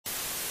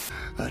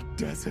A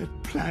desert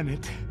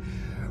planet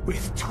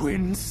with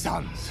twin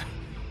suns.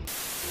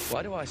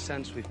 Why do I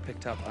sense we've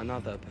picked up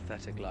another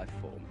pathetic life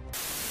form?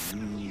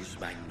 Use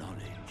my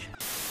knowledge.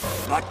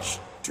 Much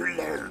to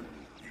learn,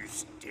 you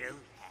still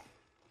have.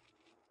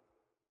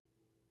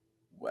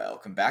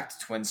 Welcome back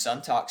to Twin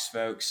Sun Talks,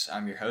 folks.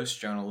 I'm your host,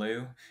 Jonah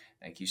Liu.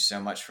 Thank you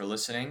so much for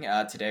listening.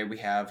 Today we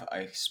have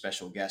a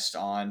special guest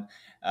on.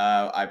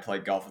 I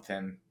played golf with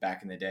him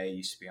back in the day. He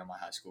used to be on my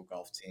high school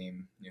golf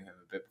team. Knew him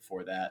a bit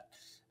before that.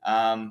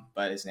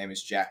 But his name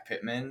is Jack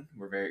Pittman.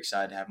 We're very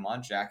excited to have him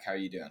on. Jack, how are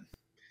you doing?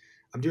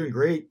 I'm doing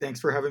great. Thanks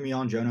for having me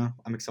on, Jonah.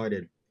 I'm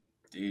excited.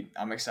 Dude,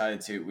 I'm excited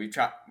too.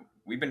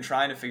 We've been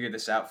trying to figure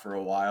this out for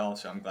a while,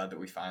 so I'm glad that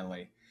we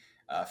finally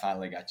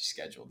got you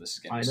scheduled. This is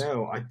gonna I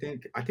know. I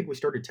think we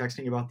started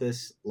texting about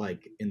this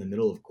like in the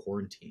middle of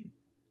quarantine.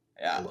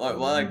 Yeah.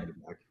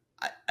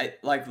 I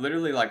like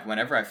literally like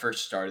whenever I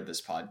first started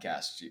this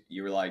podcast,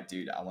 you were like,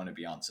 dude, I want to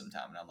be on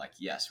sometime. And I'm like,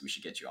 yes, we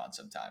should get you on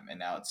sometime. And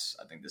now I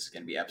think this is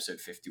going to be episode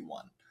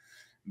 51,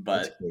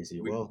 but that's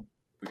crazy. We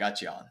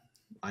got you on.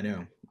 I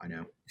know.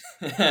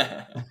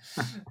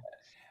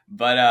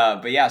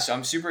 But yeah, so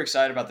I'm super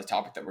excited about the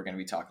topic that we're going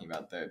to be talking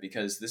about though,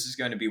 because this is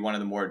going to be one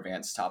of the more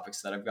advanced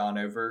topics that I've gone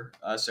over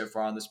so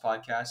far on this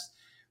podcast,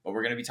 but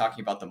we're going to be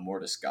talking about the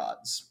Mortis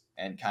gods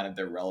and kind of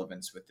their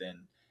relevance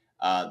within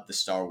the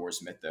Star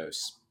Wars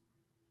mythos.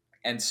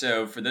 And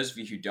so for those of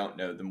you who don't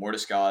know, the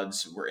Mortis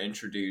gods were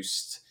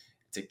introduced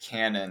to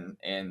canon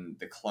in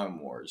the Clone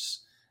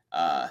Wars.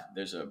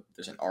 There's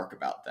an arc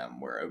about them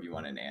where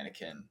Obi-Wan and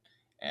Anakin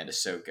and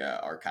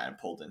Ahsoka are kind of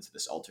pulled into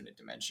this alternate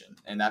dimension.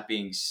 And that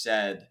being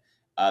said,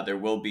 there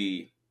will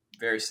be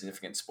very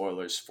significant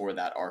spoilers for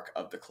that arc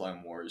of the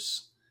Clone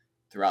Wars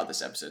throughout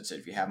this episode. So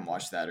if you haven't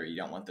watched that or you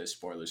don't want those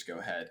spoilers, go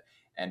ahead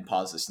and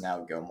pause this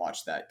now, go and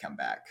watch that, come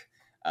back.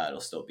 It'll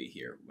still be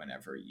here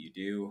whenever you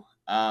do.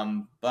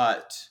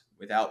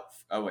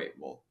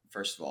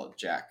 First of all,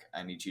 Jack,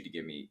 I need you to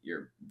give me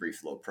your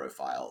brief little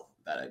profile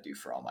that I do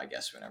for all my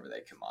guests whenever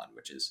they come on,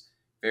 which is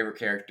favorite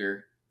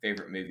character,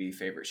 favorite movie,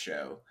 favorite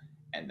show,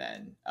 and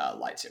then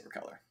lightsaber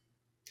color.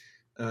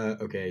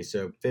 Okay,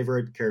 so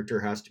favorite character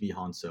has to be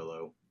Han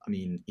Solo. I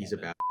mean, he's a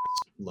badass.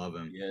 Love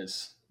him. He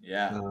is.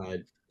 Yeah.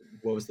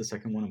 What was the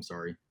second one? I'm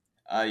sorry.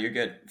 You're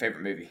good.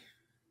 Favorite movie?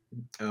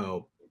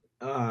 Oh,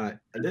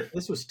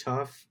 this was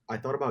tough. I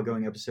thought about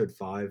going episode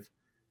 5,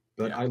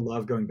 but I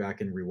love going back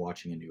and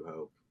rewatching A New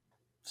Hope.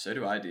 So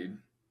do I, dude.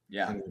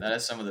 Yeah, that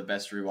has some of the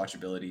best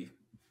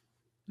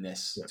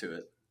rewatchability-ness to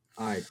it.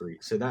 I agree.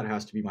 So that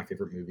has to be my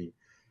favorite movie.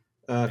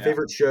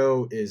 Favorite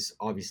show is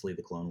obviously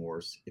The Clone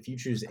Wars. If you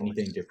choose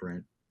anything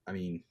different, I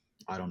mean,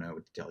 I don't know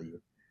what to tell you.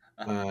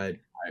 I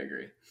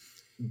agree.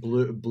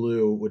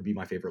 Blue would be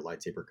my favorite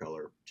lightsaber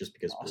color, just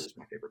because blue is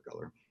my favorite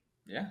color.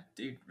 Yeah,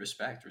 dude,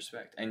 respect.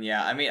 And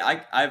yeah, I mean,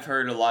 I've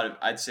heard a lot of,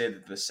 I'd say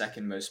that the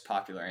second most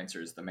popular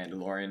answer is The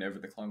Mandalorian over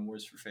The Clone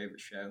Wars for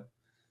favorite show.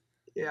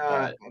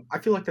 Yeah, I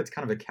feel like that's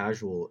kind of a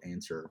casual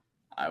answer.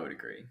 I would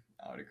agree.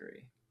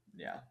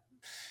 Yeah.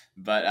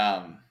 But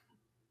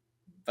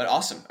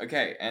awesome.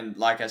 Okay. And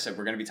like I said,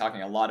 we're going to be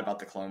talking a lot about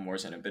the Clone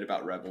Wars and a bit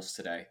about Rebels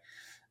today.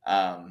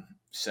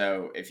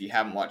 So if you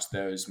haven't watched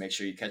those, make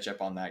sure you catch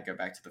up on that. Go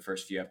back to the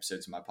first few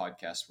episodes of my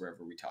podcast,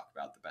 wherever we talk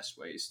about the best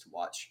ways to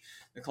watch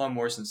the Clone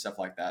Wars and stuff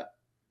like that.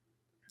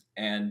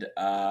 And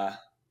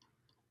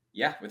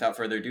without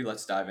further ado,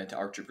 let's dive into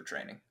ARC Trooper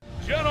training.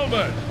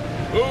 Gentlemen,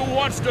 who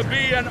wants to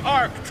be an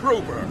ARC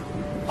Trooper?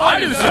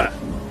 I do, sir!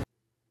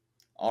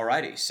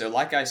 Alrighty, so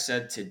like I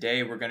said,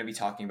 today we're going to be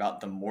talking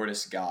about the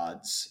Mortis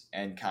gods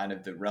and kind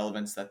of the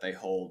relevance that they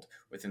hold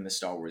within the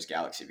Star Wars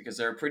galaxy, because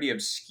they're a pretty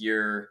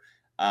obscure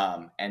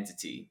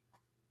entity,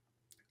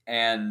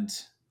 and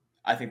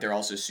I think they're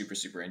also super,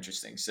 super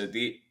interesting. So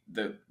the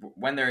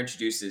when they're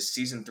introduced is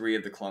season 3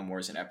 of the Clone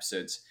Wars in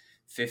episodes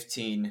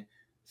 15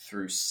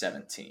 through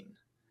 17,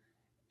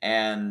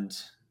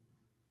 and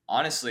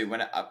honestly,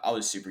 when I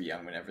was super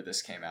young whenever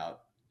this came out,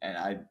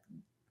 and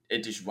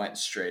it just went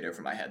straight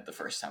over my head the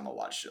first time I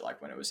watched it,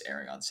 like when it was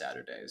airing on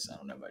Saturdays. I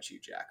don't know about you,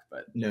 Jack,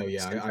 but no,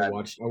 yeah, I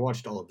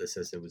watched all of this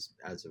as it was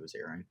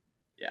airing.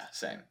 Yeah,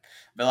 same.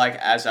 But like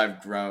as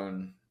I've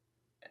grown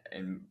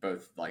in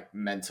both like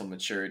mental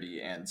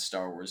maturity and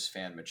Star Wars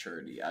fan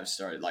maturity, I've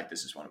started like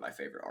this is one of my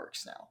favorite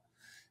arcs now.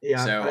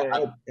 Yeah,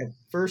 so at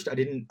first I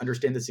didn't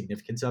understand the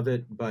significance of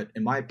it, but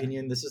in my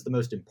opinion, this is the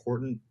most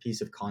important piece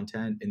of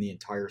content in the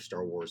entire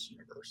Star Wars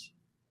universe.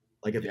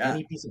 Like, if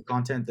any piece of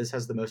content, this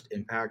has the most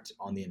impact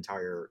on the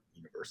entire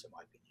universe, in my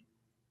opinion.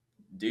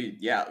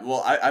 Dude, yeah.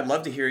 Well, I'd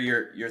love to hear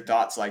your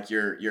thoughts. Like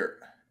your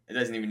it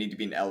doesn't even need to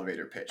be an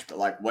elevator pitch, but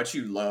like what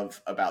you love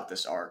about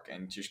this arc,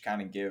 and just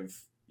kind of give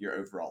your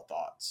overall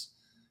thoughts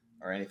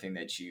or anything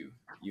that you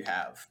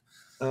have.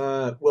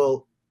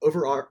 Well,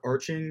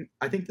 overarching,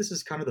 I think this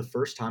is kind of the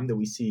first time that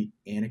we see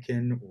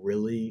Anakin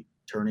really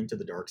turning to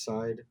the dark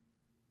side,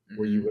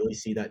 where you really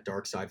see that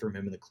dark side from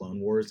him in the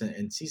Clone Wars,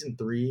 and season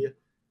 3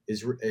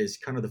 is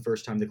kind of the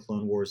first time the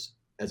Clone Wars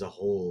as a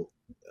whole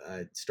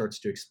starts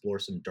to explore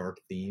some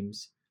dark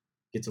themes,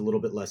 gets a little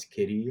bit less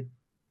kiddie,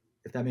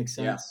 if that makes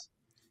sense.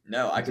 Yeah.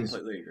 No, I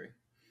completely agree.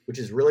 which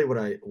is really what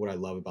I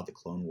love about the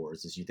Clone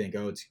Wars. Is you think,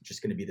 oh, it's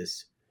just going to be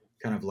this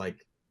kind of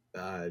like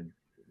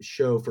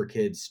show for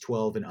kids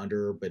 12 and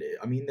under, but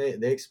I mean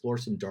they explore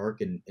some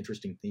dark and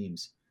interesting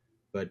themes.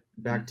 But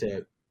back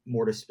to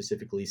Mortis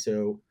specifically,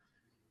 so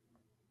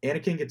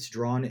Anakin gets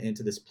drawn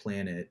into this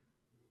planet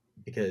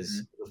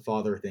because the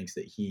father thinks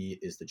that he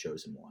is the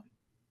chosen one.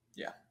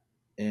 Yeah.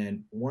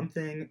 And one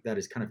thing that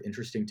is kind of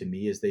interesting to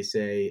me is they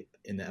say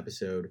in the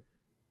episode,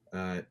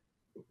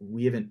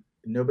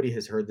 nobody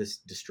has heard this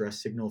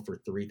distress signal for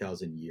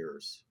 3,000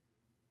 years.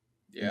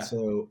 Yeah. And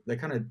so that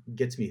kind of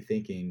gets me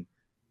thinking,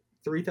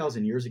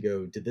 3,000 years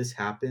ago, did this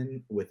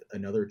happen with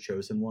another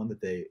chosen one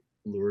that they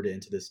lured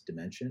into this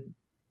dimension?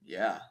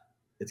 Yeah.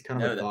 It's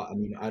kind of a thought. I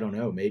mean, I don't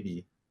know,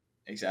 maybe.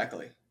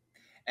 Exactly.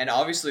 And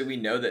obviously we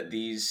know that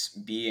these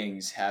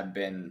beings have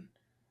been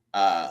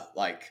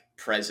like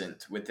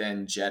present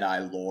within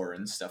Jedi lore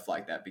and stuff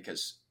like that,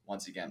 because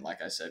once again,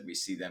 like I said, we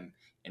see them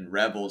in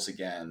Rebels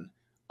again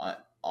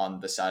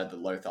on the side of the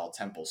Lothal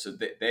Temple. So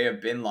they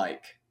have been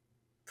like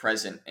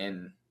present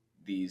in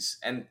these,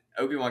 and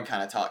Obi-Wan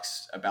kind of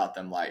talks about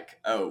them like,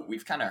 oh,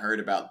 we've kind of heard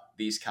about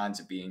these kinds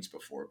of beings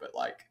before, but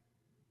like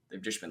they've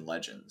just been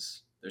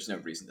legends. There's no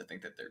reason to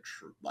think that they're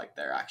true, like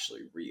they're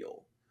actually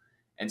real.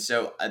 And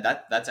so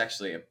that's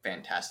actually a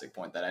fantastic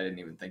point that I didn't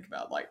even think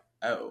about. Like,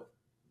 oh,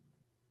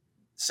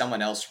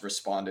 someone else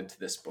responded to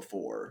this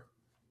before.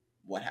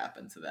 What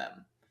happened to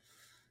them?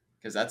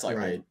 Because that's like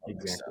right,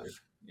 exactly.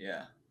 Stuff.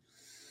 Yeah.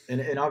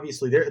 And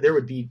obviously there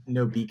would be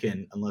no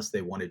beacon unless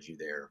they wanted you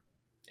there.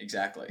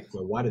 Exactly.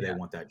 So why do they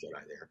want that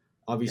Jedi there?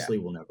 Obviously,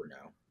 we'll never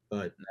know.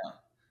 But no,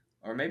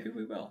 or maybe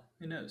we will.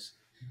 Who knows?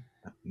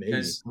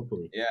 Maybe.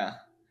 Hopefully. Yeah.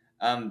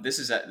 This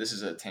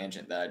is a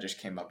tangent that I just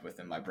came up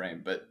with in my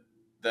brain, but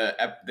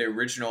the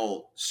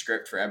original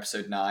script for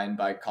Episode 9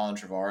 by Colin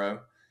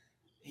Trevorrow,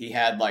 he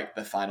had like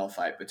the final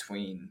fight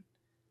between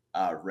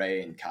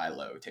Rey and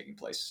Kylo taking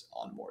place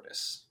on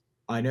Mortis.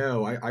 I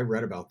know. I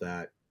read about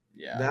that.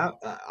 Yeah.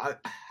 That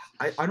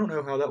I don't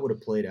know how that would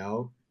have played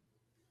out.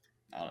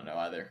 I don't know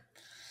either.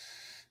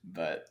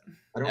 But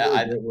I don't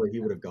really get where he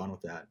would have gone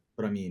with that.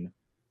 But I mean,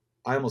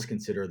 I almost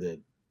consider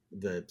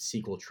the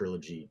sequel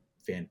trilogy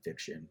fan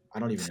fiction. I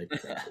don't even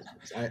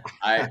know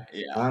I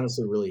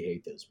honestly really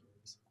hate those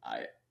movies.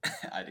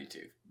 I do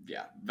too.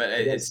 Yeah. But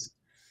it's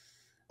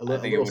a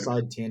little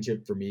side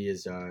tangent for me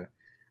is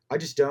I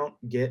just don't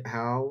get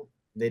how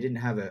they didn't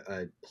have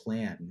a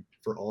plan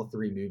for all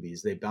three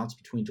movies. They bounced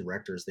between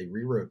directors, they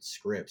rewrote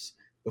scripts.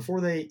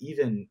 Before they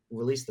even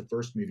released the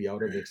first movie, I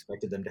would have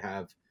expected them to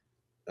have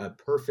a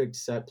perfect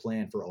set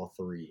plan for all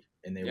three,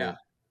 and they were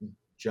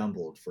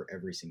jumbled for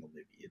every single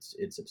movie.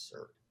 It's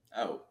absurd.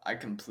 Oh, I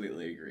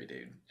completely agree,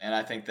 dude. And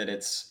I think that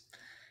it's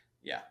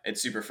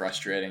super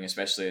frustrating,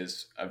 especially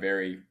as a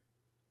very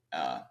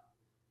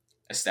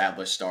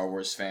established Star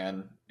Wars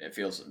fan. It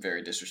feels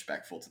very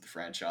disrespectful to the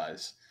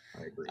franchise.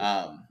 I agree.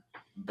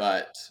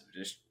 But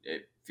just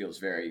it feels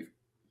very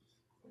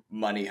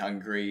money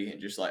hungry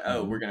and just like,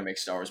 oh, we're gonna make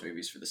Star Wars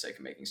movies for the sake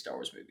of making Star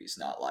Wars movies,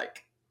 not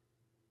like.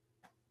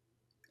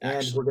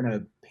 And we're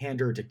gonna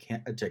pander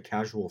to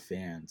casual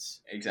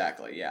fans.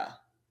 Exactly. Yeah.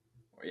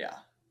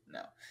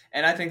 No.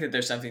 And I think that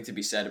there's something to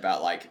be said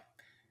about like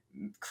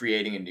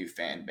creating a new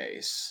fan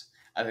base.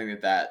 I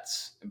think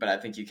but I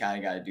think you kind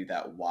of got to do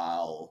that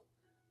while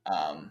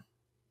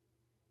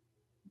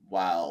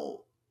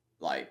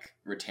like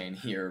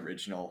retaining your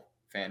original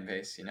fan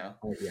base, you know?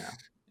 Oh, yeah.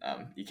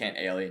 You can't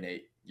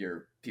alienate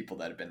your people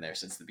that have been there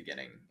since the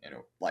beginning, you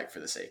know, like for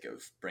the sake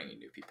of bringing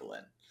new people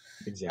in.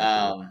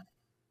 Exactly.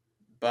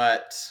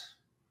 But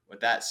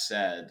with that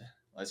said,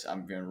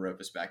 I'm going to rope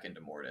us back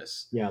into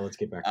Mortis. Yeah, let's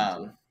get back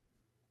into it.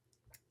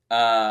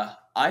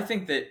 I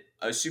think that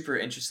a super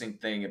interesting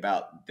thing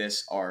about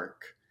this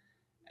arc,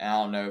 and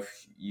I don't know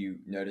if you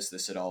noticed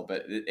this at all,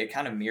 but it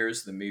kind of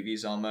mirrors the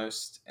movies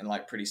almost in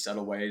like pretty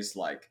subtle ways.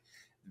 Like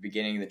the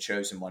beginning, the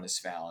chosen one is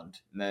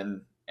found, and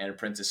then an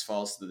apprentice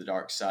falls to the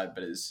dark side,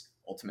 but is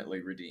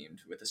ultimately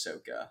redeemed with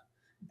Ahsoka.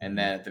 And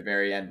then at the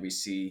very end, we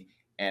see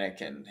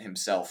Anakin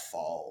himself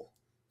fall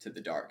to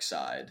the dark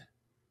side,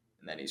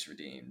 and then he's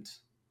redeemed.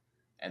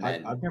 And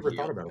then I've never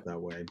thought about it that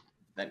way.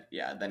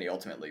 Then he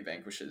ultimately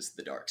vanquishes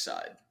the dark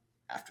side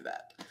after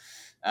that,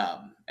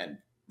 and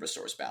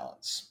restores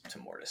balance to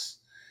Mortis.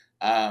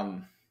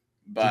 But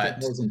do you think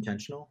that was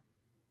intentional?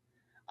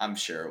 I'm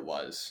sure it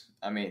was.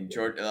 I mean,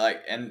 George,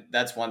 and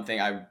that's one thing.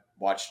 I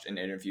watched an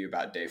interview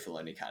about Dave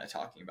Filoni kind of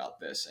talking about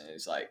this, and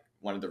it's like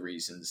one of the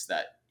reasons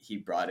that he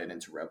brought it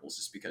into Rebels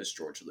is because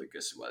George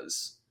Lucas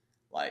was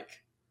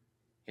like,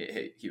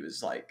 he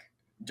was like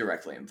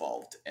directly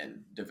involved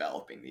in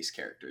developing these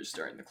characters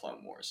during the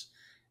Clone Wars.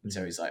 And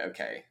so he's like,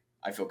 okay,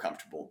 I feel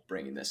comfortable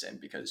bringing this in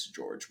because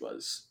George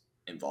was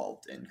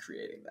involved in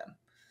creating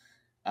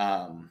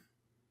them.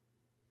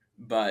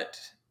 But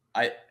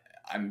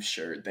I'm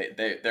sure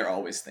they're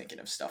always thinking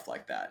of stuff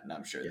like that. And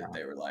I'm sure that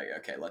they were like,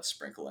 okay, let's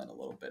sprinkle in a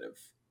little bit of,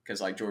 because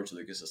like George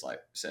Lucas is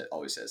like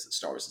always says that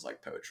Star Wars is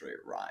like poetry,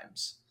 it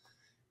rhymes.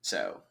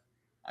 So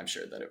I'm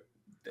sure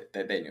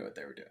that they knew what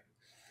they were doing.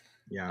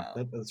 Yeah,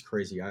 that's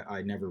crazy.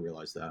 I never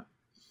realized that.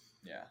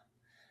 Yeah.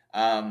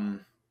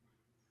 Um.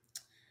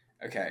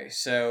 Okay,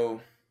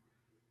 so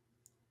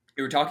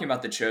we were talking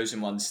about the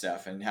Chosen One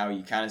stuff and how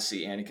you kind of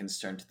see Anakin's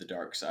turn to the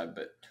dark side,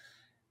 but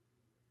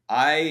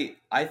I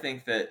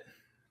think that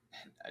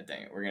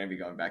dang it, we're gonna be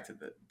going back to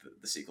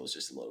the sequels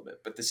just a little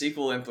bit, but the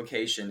sequel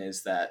implication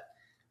is that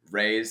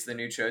Rey is the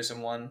new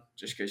Chosen One,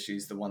 just because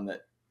she's the one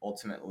that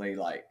ultimately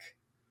like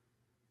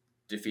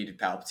defeated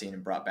Palpatine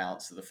and brought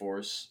balance to the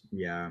Force.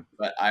 Yeah,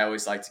 But I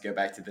always like to go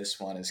back to this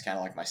one as kind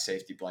of like my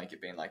safety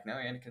blanket, being like, no,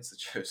 Anakin's the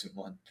Chosen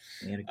One.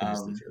 Anakin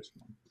is the chosen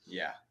one.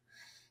 Yeah,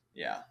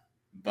 yeah,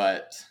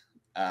 but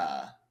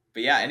uh,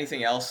 but yeah,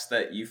 anything else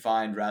that you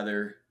find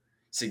rather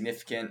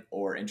significant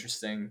or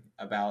interesting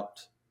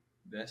about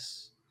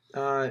this?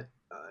 Uh,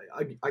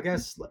 I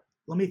guess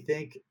let me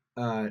think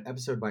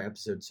episode by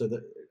episode. So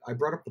I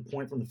brought up the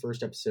point from the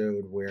first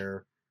episode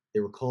where they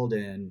were called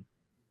in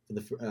for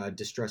the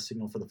distress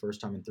signal for the first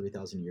time in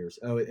 3,000 years.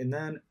 Oh, and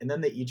then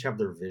they each have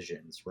their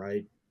visions,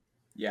 right?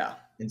 Yeah.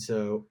 And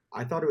so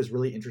I thought it was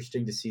really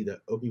interesting to see the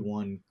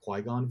Obi-Wan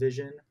Qui-Gon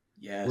vision,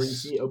 Yes. where you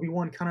see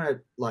Obi-Wan kind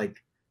of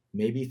like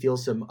maybe feel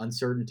some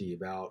uncertainty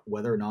about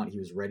whether or not he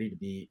was ready to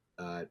be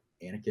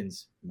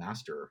Anakin's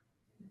master,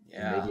 and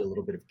Yeah. maybe a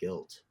little bit of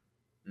guilt.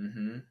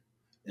 Mm-hmm. And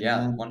Yeah,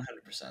 then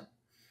 100%.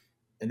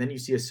 and then you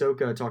see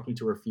Ahsoka talking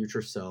to her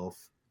future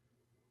self,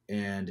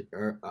 and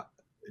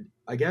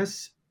I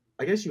guess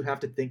you have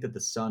to think that the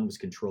son was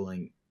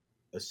controlling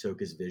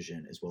Ahsoka's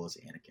vision as well as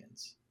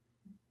Anakin's,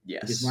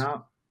 because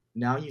Yes.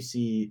 now you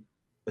see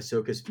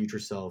Ahsoka's future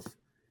self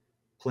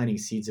planting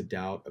seeds of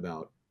doubt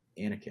about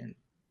Anakin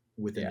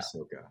within Yeah.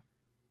 Ahsoka.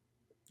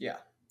 Yeah.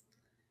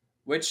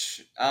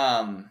 Which,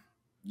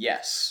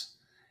 yes.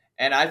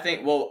 And I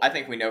think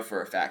we know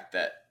for a fact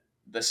that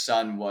the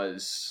son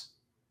was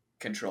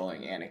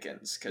controlling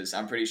Anakin's, because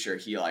I'm pretty sure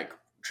he like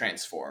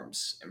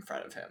transforms in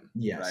front of him.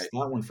 Yes, Right.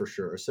 that one for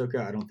sure. Ahsoka,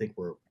 I don't think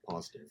we're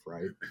positive,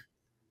 right?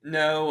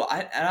 No,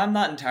 I'm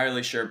not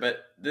entirely sure,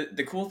 but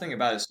the cool thing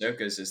about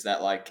Ahsoka's is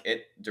that like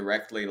it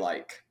directly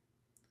like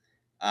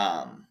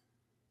um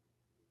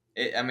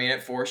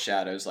it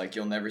foreshadows like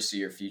you'll never see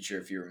your future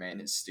if you remain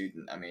his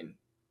student. I mean,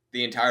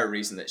 the entire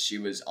reason that she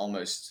was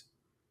almost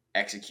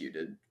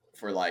executed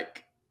for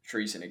like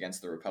treason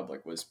against the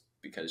Republic was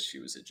because she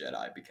was a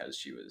Jedi, because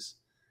she was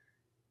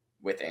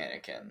with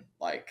Anakin.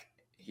 Like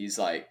he's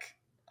like,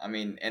 I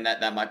mean, and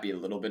that might be a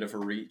little bit of a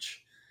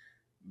reach,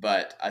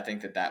 but I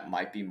think that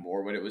might be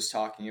more what it was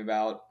talking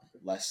about,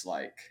 less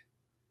like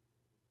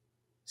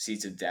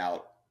seeds of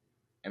doubt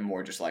and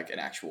more just like an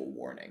actual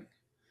warning.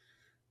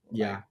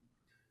 Yeah,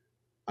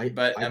 Like,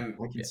 I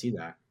can see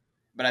that.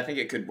 but I think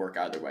it could work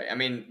either way. I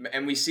mean,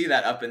 and we see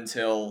that up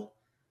until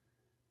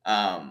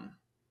um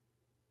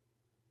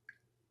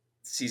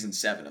season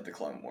 7 of the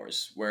Clone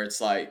Wars, where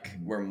it's like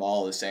where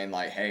Maul is saying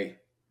like, "Hey,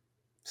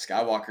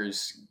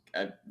 Skywalker's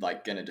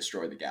like gonna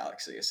destroy the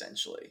galaxy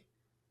essentially,"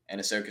 and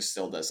Ahsoka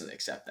still doesn't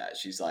accept that.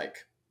 She's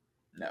like,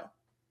 "No,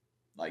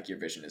 like your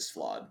vision is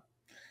flawed."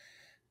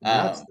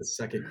 That's the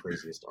second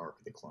craziest arc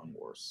of the Clone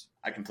Wars.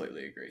 I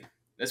completely agree.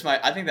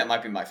 I think that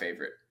might be my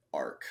favorite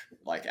arc,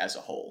 like as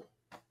a whole.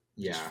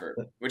 Yeah,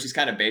 Which is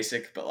kind of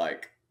basic, but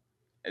like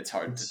it's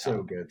hard it's to so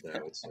top. good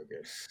though. It's so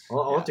good.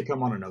 I'll have to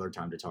come on another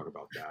time to talk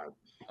about that.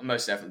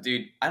 Most definitely,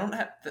 dude. I don't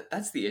have.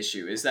 That's the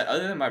issue. Is that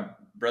other than my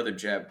brother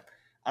Jeb,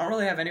 I don't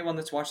really have anyone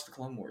that's watched the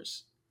Clone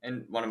Wars,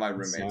 and one of my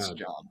It's roommates, sad.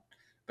 John.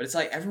 But it's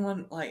like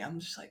everyone, like I'm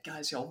just like,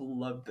 guys, y'all will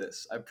love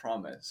this. I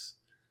promise.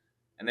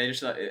 And they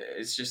just,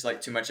 it's just like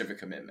too much of a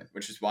commitment,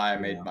 which is why I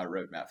made Yeah. my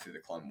roadmap through the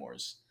Clone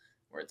Wars,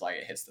 where it's like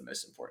it hits the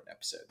most important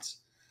episodes,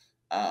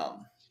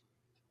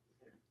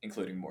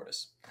 including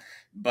Mortis.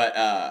 But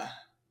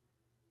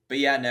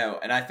yeah, no,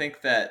 and I think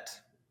that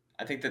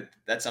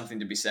that's something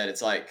to be said.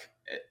 It's like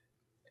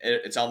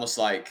it's almost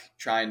like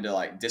trying to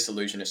like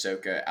disillusion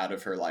Ahsoka out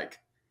of her like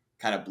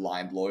kind of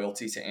blind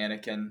loyalty to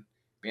Anakin,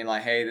 being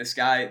like, hey, this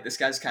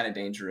guy's kind of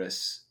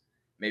dangerous.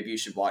 Maybe you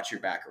should watch your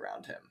back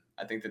around him.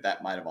 I think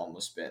that might have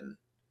almost been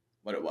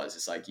what it was.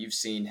 It's like you've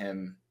seen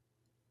him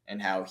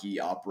and how he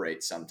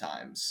operates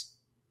sometimes.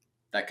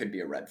 That could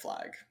be a red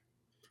flag.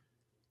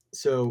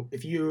 So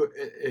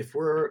if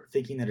we're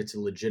thinking that it's a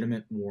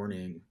legitimate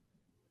warning,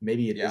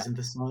 maybe it Yeah. not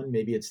the son,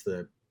 maybe it's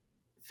the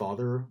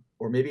father,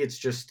 or maybe it's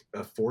just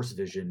a Force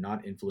vision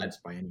not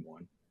influenced by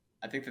anyone.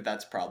 I think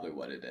that's probably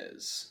what it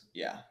is.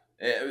 Yeah.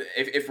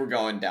 If we're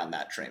going down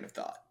that train of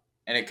thought.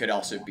 And it could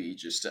also be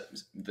just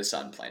the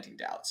son planting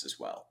doubts as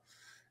well.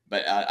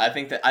 But I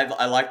think that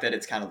I like that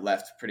it's kind of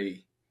left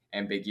pretty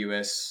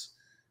ambiguous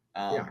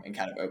and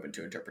kind of open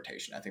to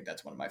interpretation. I think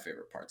that's one of my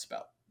favorite parts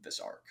about this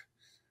arc.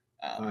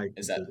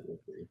 Is that completely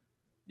agree.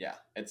 yeah,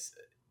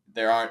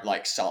 there aren't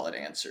like solid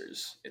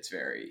answers. It's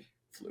very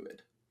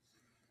fluid.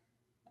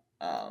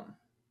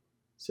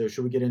 So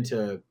should we get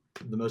into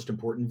the most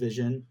important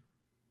vision?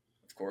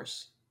 Of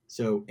course.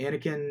 So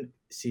Anakin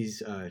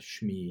sees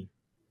Shmi,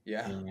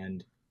 Yeah.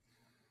 and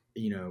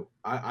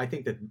I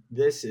think that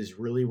this is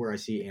really where I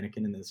see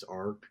Anakin in this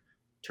arc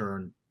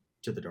turn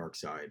to the dark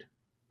side.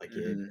 Like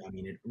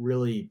it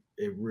really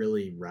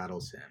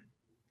rattles him.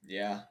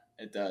 Yeah,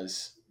 it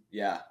does.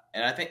 Yeah,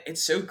 and I think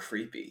it's so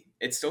creepy.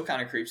 It still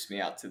kind of creeps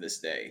me out to this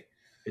day.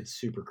 It's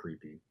super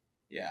creepy.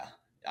 Yeah,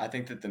 I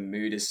think that the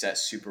mood is set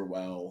super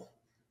well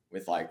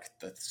with like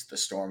the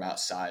storm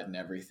outside and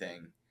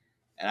everything,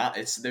 and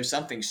it's there's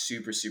something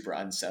super super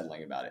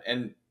unsettling about it.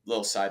 And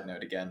little side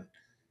note again,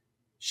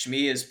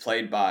 Shmi is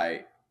played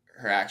by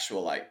her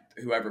actual like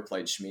whoever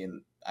played Shmi,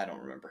 and I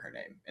don't remember her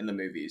name in the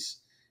movies,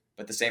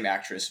 but the same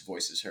actress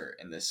voices her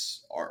in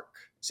this arc.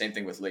 Same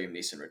thing with Liam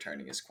Neeson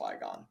returning as Qui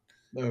Gon,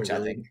 Oh, which I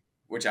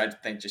really?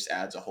 think just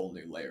adds a whole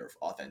new layer of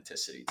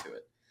authenticity to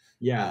it.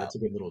 Yeah, Um, that's a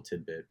good little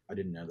tidbit. I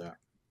didn't know that.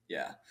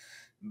 yeah,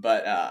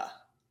 but uh,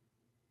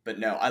 but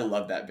no, I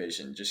love that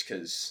vision just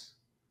because.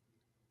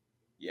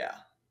 Yeah,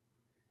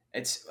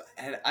 it's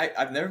and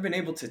I've never been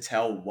able to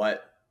tell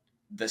what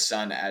the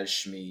son as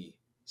Shmi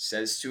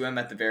says to him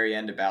at the very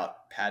end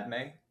about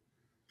Padme.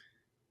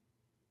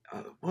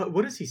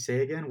 What does he say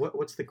again?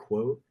 What's the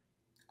quote?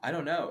 I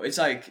don't know. It's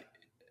like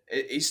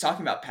he's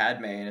talking about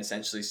Padme and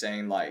essentially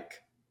saying like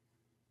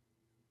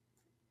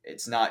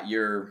it's not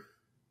your.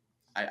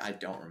 I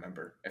don't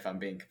remember if I'm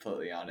being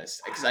completely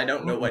honest because I I don't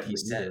don't know what remember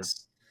he either.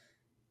 says,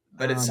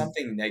 but it's Um,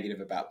 something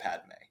negative about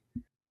Padme.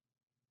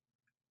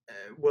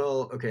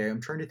 well, okay,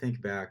 I'm trying to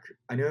think back.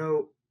 I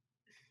know.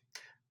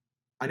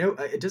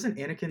 It doesn't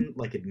Anakin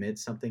like admit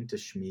something to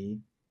Shmi,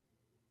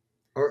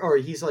 or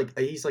he's like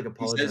He says,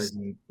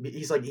 apologizing.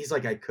 He's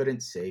like I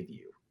couldn't save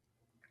you,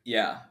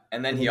 yeah,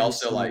 and then and he then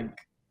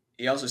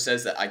the also son.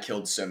 says that I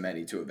killed so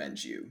many to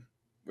avenge you,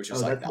 which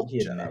was Oh, like that's not what he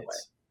Jedi way.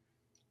 admits,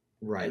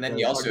 And right? then I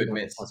he was also talking about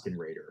the admits, Tusken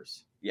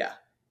Raiders. yeah,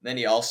 then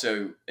he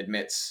also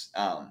admits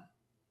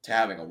to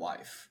having a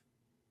wife,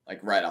 like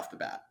right off the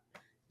bat.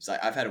 He's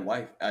like, I've had a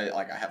wife. I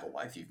have a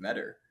wife. You've met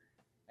her.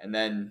 And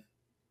then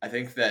I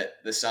think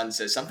that the son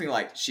says something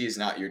like, "She is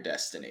not your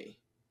destiny."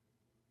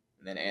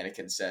 And then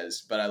Anakin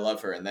says, "But I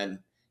love her." And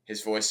then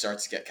his voice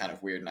starts to get kind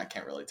of weird, and I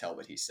can't really tell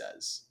what he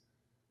says.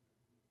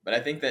 But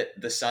I think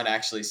that the son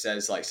actually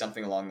says like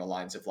something along the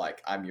lines of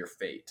like, "I'm your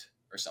fate"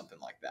 or something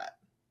like that.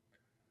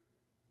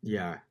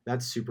 Yeah,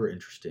 that's super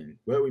interesting.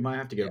 Well, we might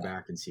have to go Yeah.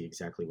 back and see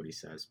exactly what he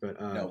says.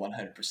 But No,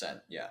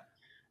 100%. Yeah.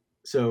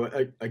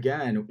 so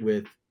again,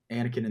 with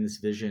Anakin in this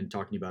vision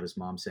talking about his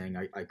mom saying,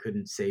 I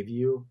couldn't save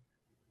you.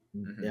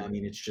 Hmm. I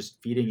mean, it's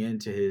just feeding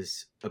into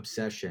his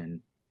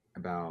obsession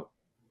about,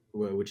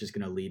 which is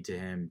going to lead to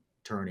him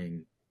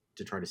turning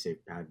to try to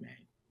save Padme.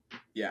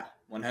 Yeah,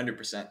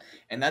 100%.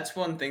 And that's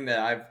one thing that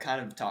I've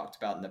kind of talked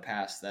about in the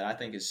past that I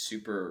think is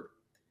super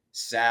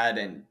sad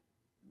and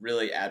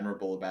really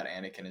admirable about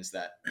Anakin is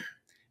that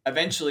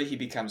eventually he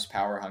becomes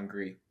power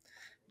hungry,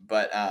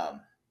 but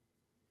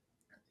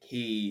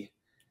he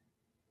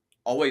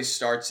always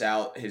starts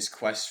out his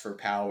quest for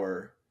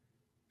power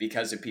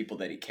because of people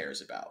that he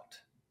cares about.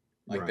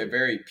 Like they're Right.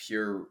 very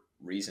pure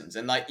reasons.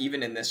 And like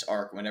even in this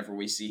arc, whenever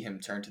we see him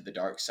turn to the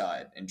dark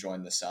side and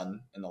join the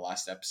sun in the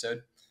last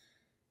episode,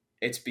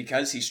 it's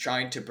because he's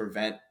trying to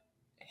prevent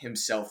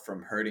himself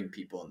from hurting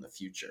people in the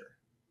future.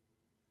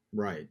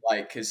 Right.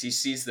 Like, because he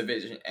sees the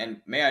vision.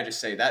 And may I just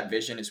say, that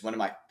vision is one of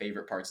my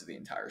favorite parts of the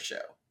entire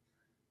show.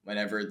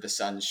 Whenever the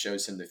sun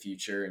shows him the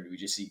future and we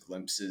just see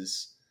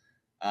glimpses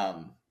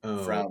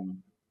Oh,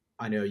 from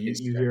I know. You his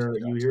you turn to hear the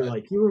you dark hear side.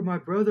 like you were my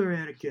brother,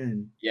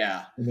 Anakin,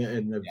 Yeah.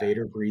 and the Yeah.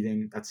 Vader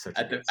breathing. That's such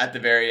a good At the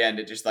scene. very end,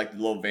 it just like the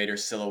little Vader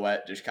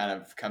silhouette just kind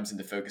of comes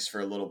into focus for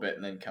a little bit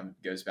and then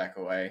goes back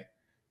away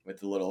with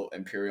the little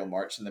Imperial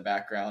March in the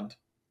background.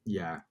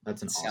 Yeah,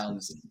 that's an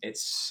awesome scene.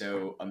 It's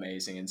so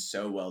amazing and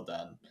so well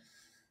done.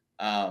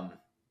 Um,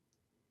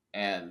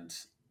 and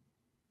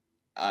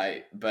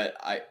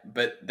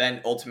but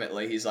then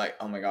ultimately he's like,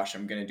 oh my gosh,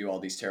 I'm gonna do all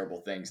these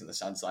terrible things, and the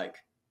son's like,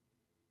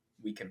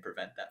 we can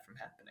prevent that from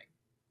happening,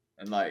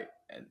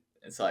 and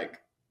it's like,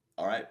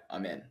 all right,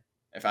 I'm in.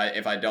 If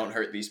I don't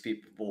hurt these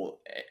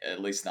people, at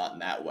least not in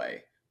that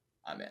way,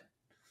 I'm in.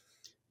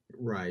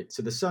 Right.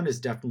 So the Son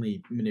is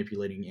definitely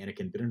manipulating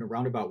Anakin, but in a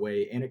roundabout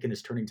way, Anakin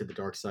is turning to the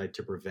dark side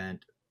to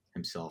prevent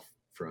himself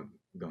from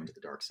going to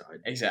the dark side,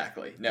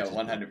 Exactly. No, which is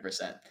good.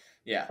 100%.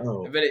 Yeah,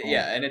 Oh, but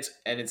yeah, and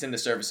it's in the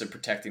service of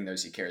protecting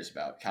those he cares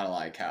about, kind of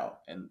like how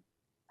in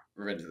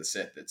Revenge of the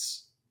Sith,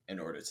 it's in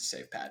order to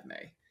save Padme.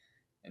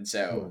 And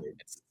so right.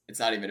 it's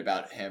not even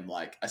about him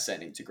like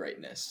ascending to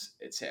greatness.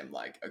 It's him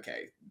like,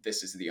 okay,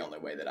 this is the only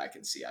way that I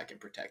can see I can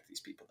protect these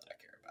people that I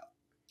care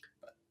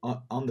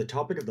about. On the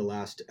topic of the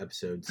last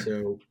episode,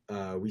 so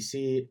we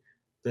see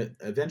that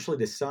eventually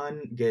the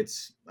Son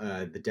gets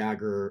the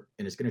dagger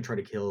and is going to try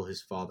to kill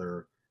his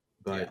father,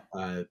 Yeah.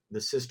 but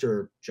the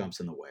sister jumps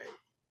in the way.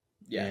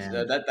 Yeah.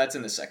 So And that's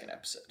in the second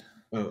episode.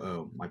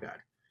 oh, my bad.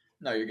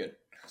 No, you're good.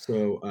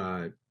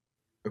 So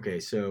okay,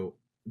 so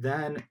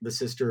then the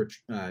sister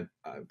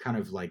kind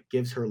of like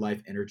gives her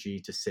life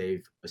energy to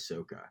save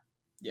Ahsoka.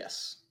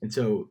 Yes. And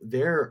so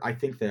there, I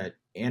think that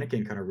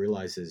Anakin kind of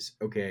realizes,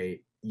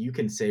 okay, you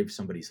can save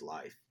somebody's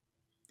life,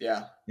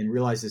 Yeah, and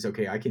realizes,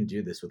 okay, I can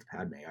do this with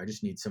Padme. I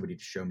just need somebody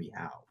to show me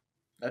how.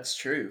 that's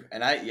true.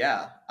 And I'd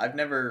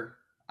never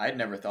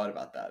thought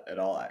about that at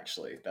all,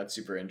 actually. That's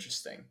super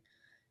interesting.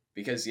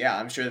 Because, yeah,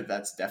 I'm sure that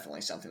that's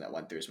definitely something that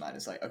went through his mind.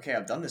 It's like, okay,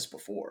 I've done this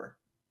before.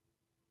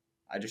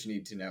 I just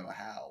need to know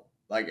how.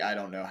 Like, I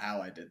don't know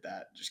how I did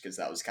that, just because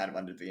that was kind of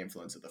under the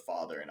influence of the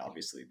father and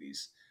obviously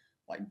these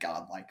like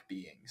godlike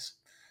beings.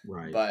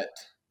 Right. But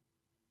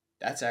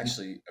that's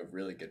actually a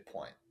really good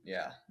point.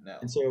 Yeah, no.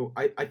 And so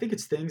I think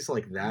it's things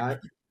like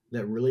that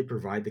that really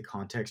provide the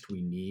context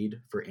we need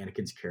for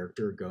Anakin's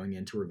character going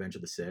into Revenge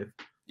of the Sith.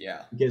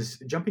 Yeah. Because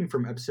jumping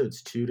from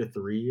episodes 2 to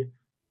 3,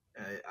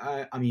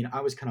 I mean,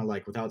 I was kind of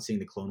like, without seeing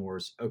the Clone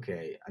Wars,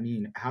 okay, I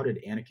mean, how did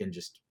Anakin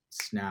just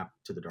snap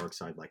to the dark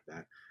side like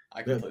that?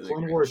 I The completely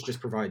Clone agree. Wars just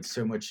provides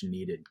so much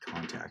needed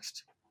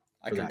context.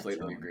 I for that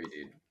completely film. agree,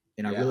 dude.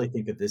 And I Yeah. really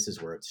think that this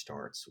is where it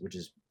starts, which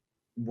is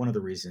one of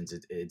the reasons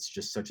it's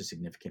just such a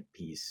significant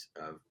piece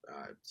of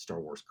Star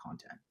Wars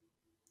content.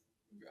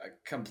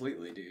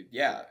 Completely, dude.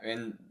 Yeah,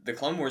 and the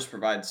Clone Wars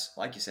provides,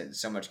 like you said,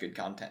 so much good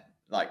content,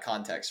 like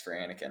context for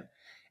Anakin,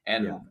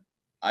 and Yeah.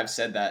 I've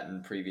said that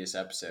in previous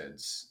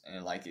episodes,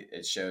 and like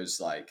it shows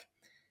like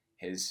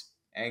his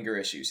anger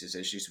issues, his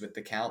issues with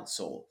the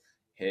Council,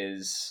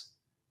 his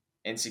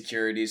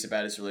insecurities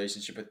about his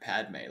relationship with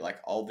Padme, like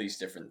all these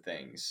different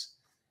things,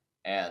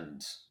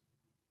 and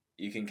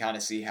you can kind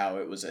of see how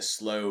it was a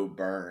slow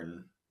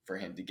burn for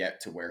him to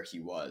get to where he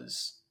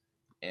was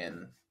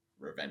in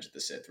Revenge of the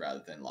Sith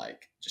rather than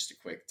like just a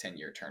quick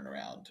 10-year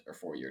turnaround or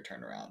 4-year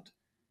turnaround.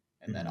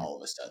 And then Mhm. all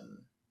of a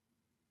sudden,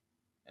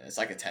 and it's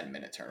like a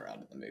 10-minute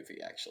turnaround in the movie,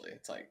 actually.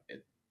 It's like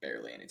it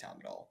barely any time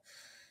at all.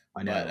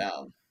 I know.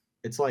 But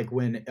It's like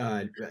when,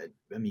 I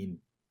mean,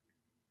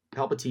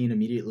 Palpatine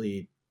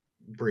immediately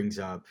brings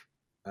up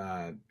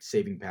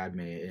saving Padme,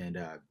 and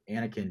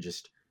Anakin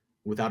just,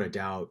 without a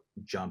doubt,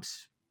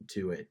 jumps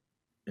to it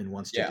and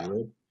wants to Yeah.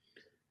 do it.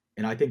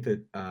 And I think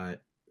that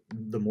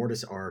the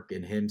Mortis arc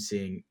and him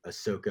seeing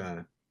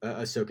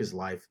Ahsoka's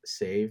life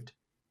saved,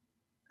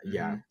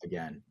 yeah,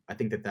 again, I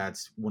think that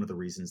that's one of the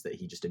reasons that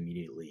he just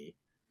immediately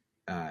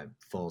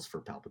falls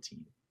for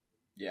Palpatine.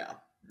 Yeah.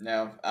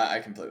 No, I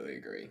completely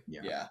agree.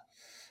 Yeah. Yeah.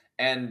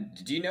 And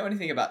do you know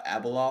anything about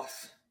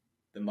Abeloth,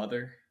 the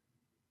mother?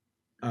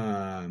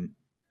 Are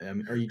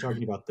you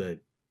talking about the?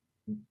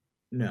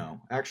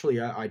 No, actually,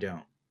 I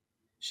don't.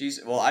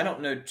 Well, I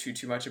don't know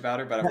too much about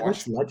her, but I've That's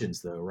watched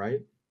Legends, though, right?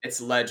 It's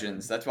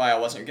Legends. That's why I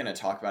wasn't going to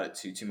talk about it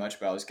too much,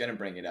 but I was going to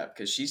bring it up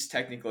because she's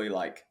technically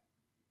like,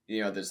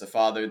 there's the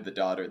father, the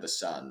daughter, the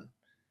son,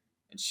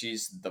 and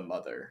she's the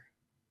mother.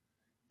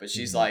 But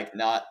she's Mhm. like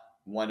not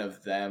one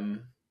of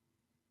them.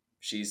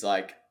 She's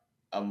like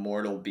a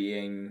mortal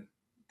being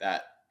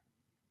that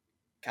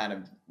kind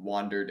of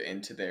wandered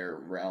into their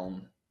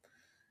realm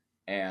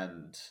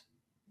and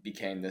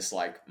became this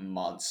like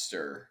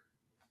monster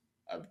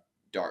of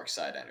dark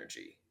side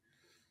energy.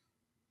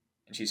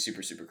 And she's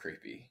super, super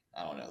creepy.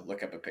 I don't know.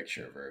 Look up a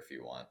picture of her if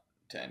you want,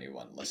 to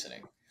anyone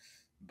listening.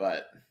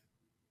 But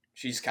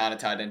she's kind of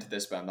tied into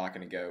this, but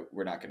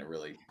we're not going to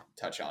really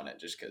touch on it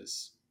just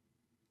because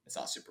it's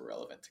not super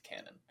relevant to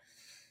canon.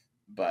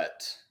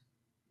 But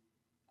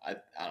I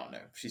don't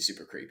know. She's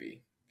super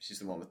creepy. She's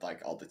the one with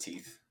like all the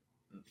teeth.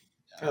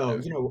 I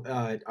don't know.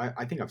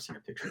 I think I've seen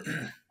a picture of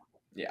her.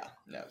 Yeah,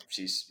 no,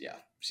 she's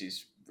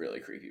really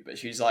creepy. But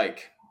she's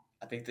like,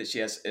 I think that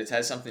it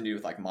has something to do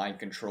with like mind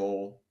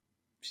control.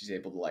 She's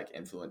able to like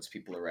influence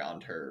people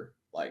around her,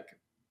 like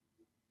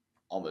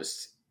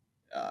almost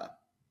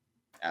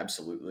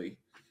absolutely.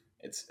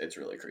 It's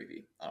really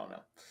creepy. I don't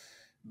know,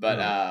 but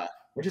I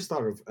just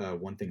thought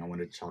of one thing I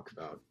wanted to talk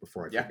about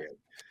before I Yeah.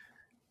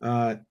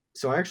 forget.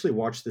 So I actually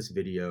watched this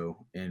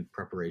video in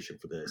preparation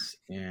for this,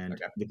 and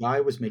Okay. the guy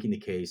was making the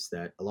case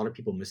that a lot of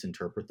people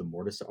misinterpret the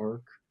Mortis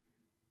arc,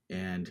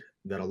 and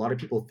that a lot of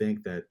people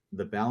think that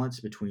the balance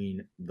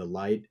between the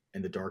light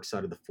and the dark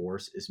side of the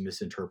Force is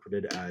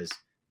misinterpreted as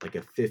like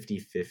a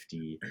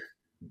 50-50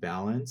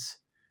 balance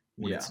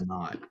when it's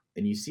not.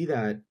 And you see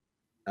that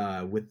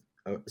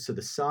so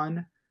the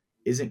sun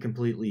isn't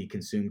completely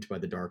consumed by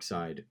the dark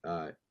side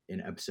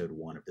in episode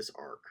 1 of this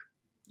arc,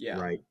 yeah,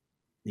 right?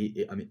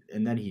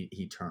 And then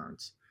he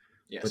turns.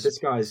 yes, But this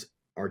guy's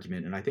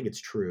argument, and I think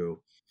it's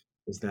true,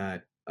 is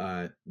that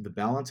the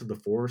balance of the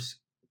Force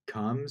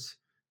comes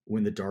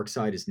when the dark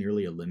side is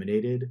nearly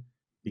eliminated,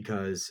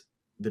 because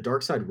the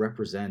dark side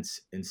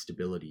represents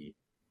instability,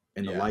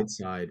 and the Yeah. light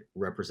side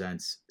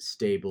represents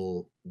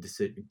stable,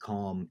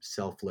 calm,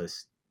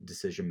 selfless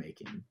decision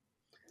making.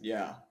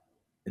 yeah,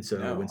 And so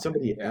No, when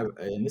somebody, yeah.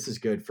 and this is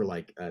good for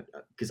like,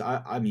 because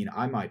I mean,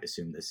 I might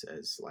assume this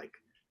as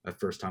like a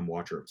first time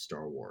watcher of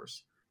Star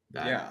Wars,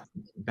 that Yeah.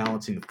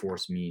 balancing the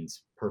Force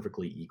means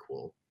perfectly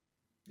equal.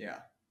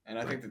 Yeah, and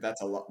I think that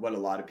that's what a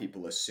lot of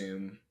people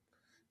assume.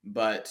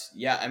 But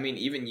yeah, I mean,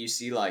 even you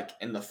see like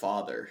in the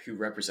father who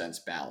represents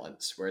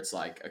balance, where it's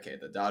like, okay,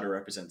 the daughter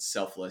represents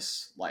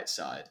selfless light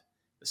side,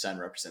 the son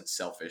represents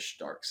selfish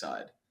dark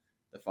side,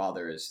 the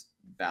father is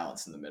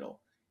balance in the middle.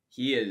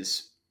 He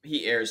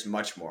airs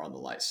much more on the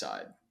light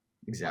side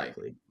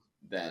Exactly.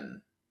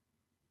 than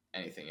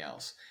anything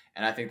else,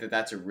 and I think that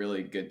that's a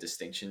really good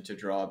distinction to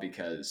draw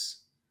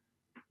because,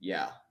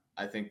 yeah,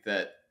 I think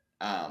that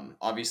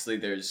obviously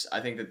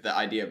I think that the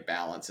idea of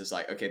balance is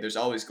like, okay, there's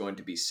always going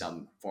to be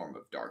some form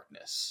of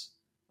darkness.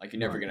 Like you're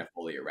never Right. going to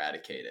fully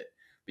eradicate it.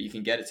 but you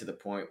can get it to the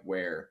point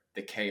where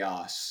the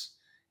chaos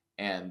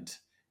and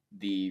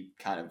the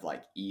kind of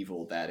like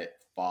evil that it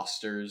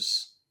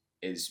fosters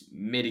is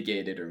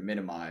mitigated or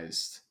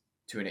minimized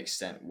to an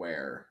extent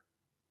where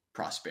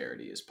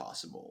prosperity is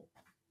possible.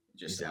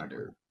 Just Exactly.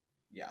 under,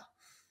 yeah.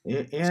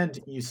 And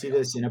you see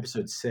this in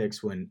episode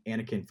 6 when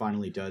Anakin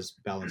finally does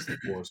balance the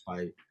Force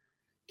by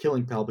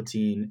killing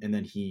Palpatine, and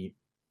then he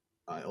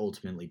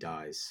ultimately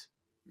dies.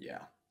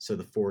 Yeah. So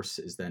the Force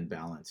is then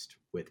balanced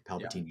with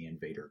Palpatine and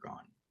Vader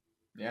gone.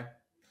 Yeah.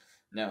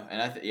 No,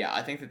 and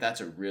I think that that's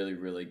a really,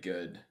 really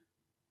good.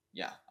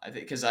 Yeah, I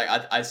think because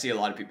I see a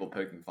lot of people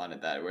poking fun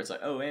at that, where it's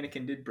like, oh,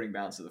 Anakin did bring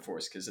balance to the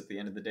Force, because at the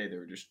end of the day, they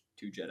were just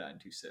 2 Jedi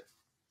and 2 Sith.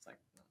 It's like,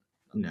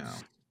 No.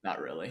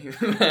 not really.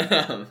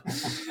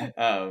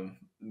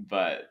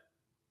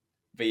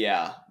 But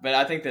yeah, but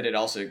I think that it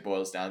also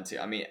boils down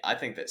to, I mean, I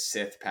think that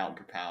Sith pound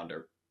for pound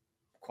are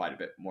quite a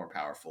bit more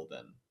powerful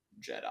than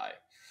Jedi,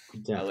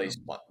 Definitely. at least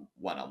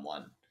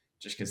one-on-one,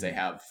 just because they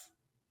have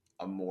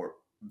a more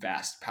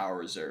vast power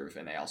reserve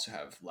and they also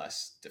have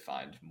less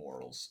defined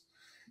morals.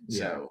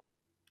 So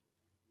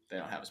they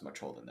don't have as much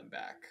holding them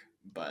back.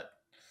 But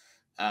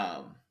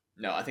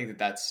no, I think that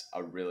that's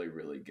a really,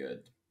 really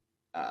good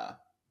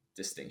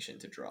distinction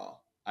to draw.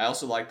 I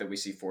also like that we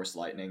see Force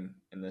lightning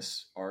in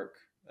this arc.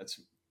 That's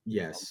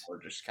or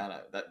just kind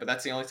of that, but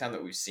that's the only time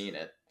that we've seen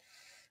it,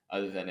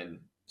 other than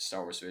in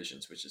Star Wars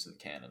Visions, which isn't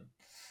canon.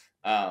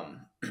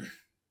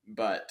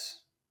 But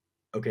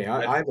okay,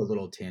 I have a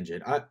little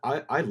tangent.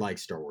 I like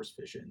Star Wars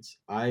Visions.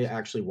 I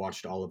actually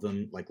watched all of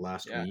them like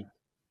last week.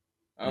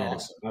 Oh, and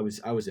awesome.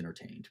 I was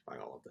entertained by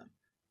all of them.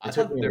 It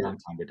took me a long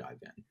time to dive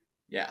in.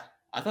 Yeah,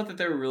 I thought that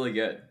they were really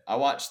good. I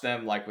watched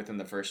them like within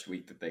the first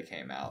week that they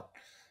came out,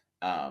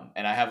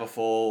 and I have a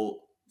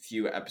full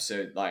few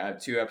episodes. Like I have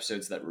 2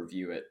 episodes that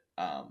review it.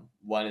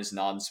 One is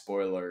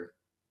non-spoiler,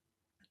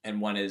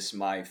 and one is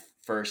my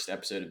first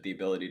episode of The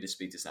Ability to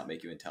Speak Does Not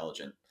Make You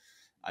Intelligent.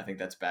 I think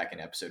that's back in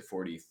episode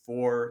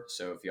 44.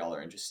 So if y'all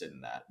are interested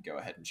in that, go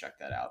ahead and check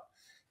that out.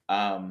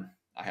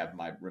 I have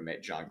my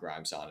roommate John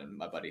Grimes on and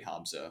my buddy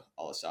Hamza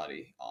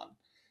Al-Assadi on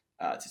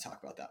to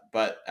talk about that.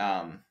 But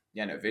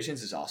yeah, no,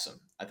 Visions is awesome.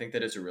 I think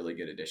that it's a really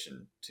good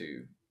addition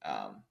to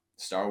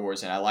Star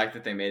Wars, and I like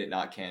that they made it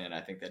not canon.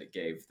 I think that it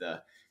gave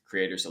the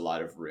creators a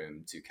lot of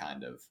room to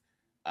kind of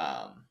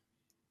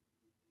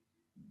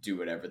do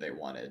whatever they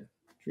wanted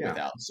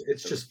without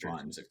it's just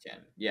fun. Of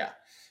canon. Yeah,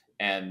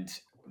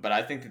 but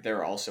I think that there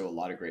are also a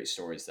lot of great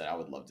stories that I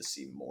would love to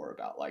see more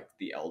about, like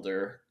The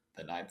Elder,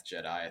 The Ninth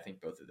Jedi. I think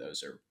both of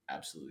those are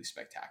absolutely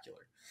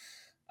spectacular.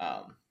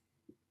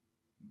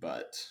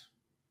 But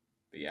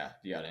yeah,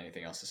 do you got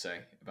anything else to say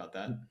about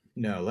that?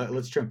 No,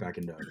 let's jump back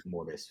into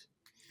Mortis.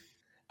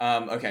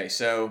 Okay,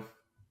 so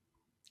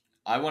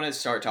I want to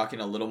start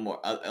talking a little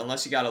more,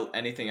 unless you got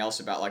anything else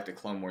about like the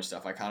Clone Wars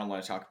stuff. I kind of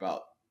want to talk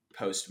about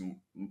post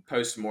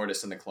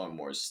Mortis and the Clone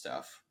Wars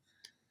stuff.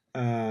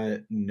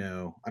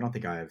 No, I don't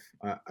think I have.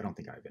 I don't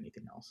think I have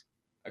anything else.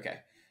 Okay,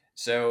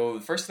 so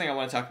the first thing I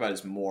want to talk about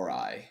is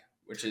Morai,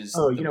 which is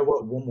you know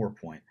what? One more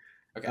point.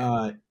 Okay.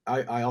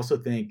 I also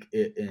think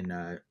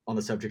on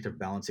the subject of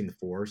balancing the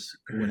Force,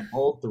 when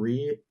all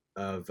 3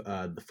 of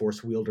the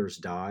Force wielders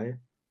die,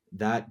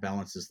 that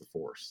balances the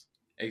Force.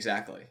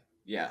 Exactly.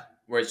 Yeah,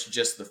 where it's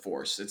just the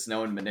Force. It's no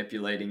one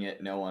manipulating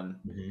it, no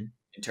one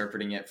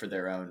interpreting it for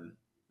their own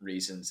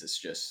reasons. It's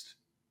just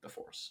the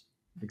Force.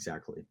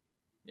 Exactly.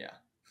 Yeah.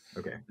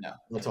 Okay. No,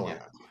 that's all I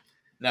have.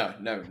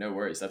 No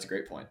worries. That's a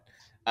great point.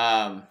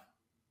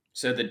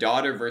 So the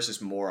daughter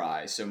versus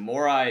Morai. So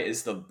Morai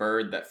is the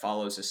bird that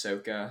follows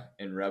Ahsoka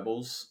in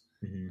Rebels.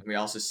 And we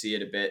also see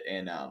it a bit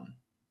in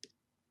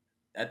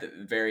at the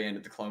very end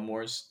of the Clone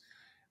Wars.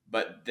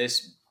 But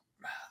this,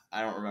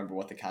 I don't remember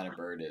what the kind of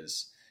bird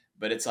is,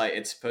 but it's like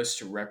it's supposed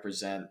to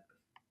represent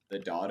the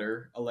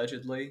daughter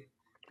allegedly,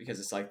 because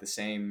it's like the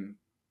same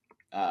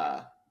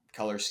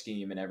color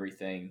scheme and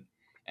everything,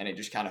 and it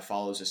just kind of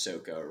follows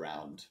Ahsoka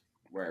around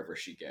wherever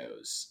she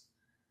goes.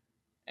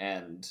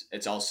 And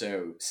it's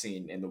also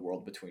seen in the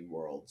World Between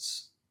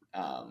Worlds.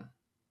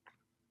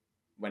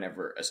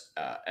 Whenever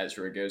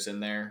Ezra goes in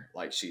there,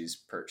 like she's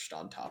perched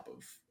on top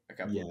of a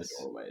couple of the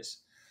doorways.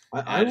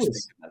 I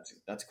just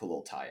think that's a cool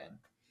little tie-in.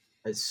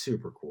 It's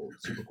super cool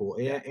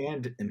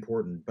and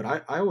important. But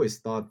I always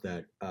thought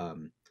that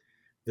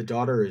the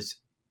daughter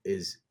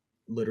is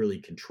literally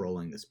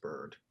controlling this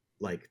bird.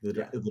 Like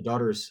the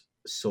daughter's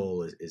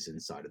soul is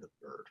inside of the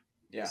bird.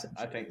 Yeah,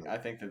 I think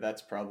that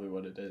that's probably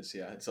what it is.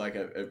 Yeah, it's like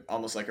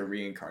almost like a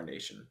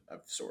reincarnation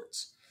of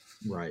sorts.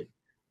 Right.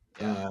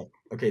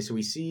 Okay, so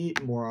we see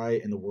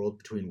Morai in the World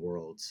Between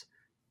Worlds,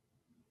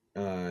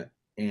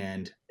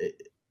 and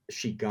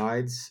she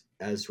guides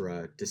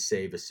Ezra to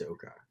save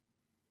Ahsoka.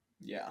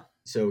 Yeah.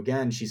 So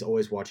again, she's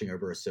always watching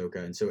over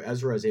Ahsoka, and so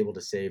Ezra is able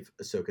to save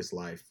Ahsoka's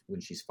life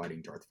when she's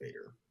fighting Darth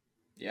Vader.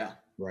 Yeah.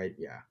 Right.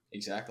 Yeah.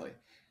 Exactly.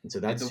 And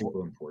so that's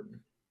super important.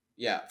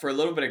 Yeah, for a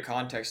little bit of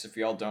context, if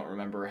y'all don't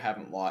remember or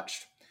haven't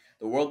watched,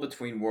 the World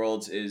Between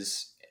Worlds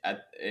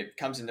it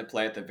comes into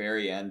play at the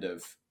very end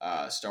of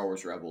Star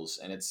Wars Rebels,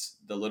 and it's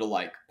the little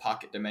like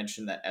pocket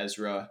dimension that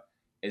Ezra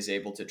is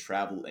able to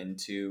travel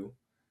into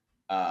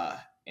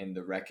in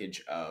the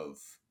wreckage of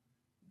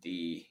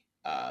the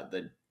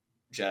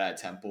Jedi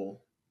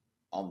Temple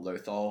on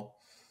Lothal,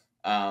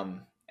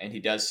 and he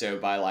does so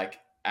by like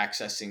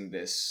accessing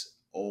this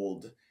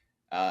old.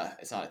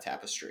 It's not a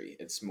tapestry;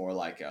 it's more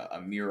like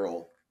a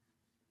mural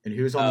And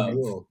who's on the of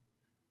mural?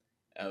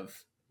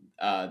 of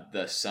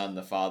the son,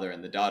 the father,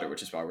 and the daughter,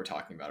 which is why we're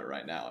talking about it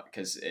right now,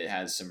 because it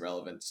has some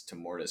relevance to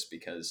Mortis,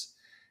 because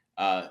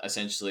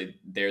essentially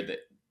they're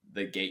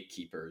the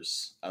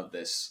gatekeepers of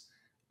this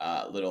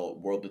little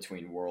world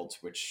between worlds,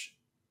 which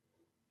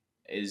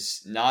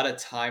is not a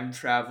time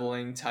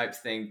traveling type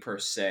thing per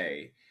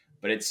se,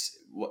 but it's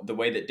the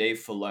way that Dave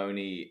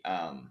Filoni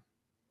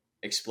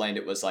explained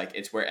it was like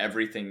it's where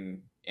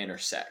everything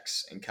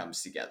intersects and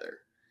comes together.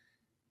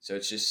 So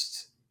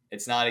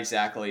it's not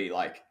exactly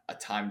like a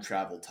time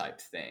travel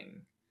type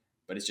thing,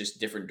 but it's just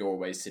different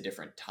doorways to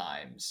different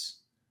times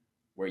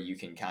where you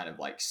can kind of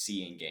like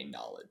see and gain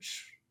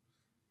knowledge.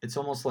 It's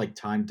almost like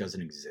time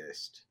doesn't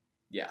exist.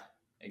 Yeah,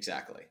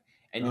 exactly.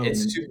 And Oh,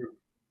 it's and- super.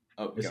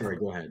 Oh, Sorry,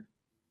 go ahead.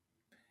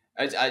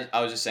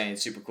 I was just saying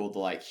it's super cool to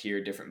like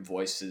hear different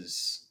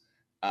voices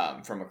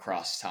from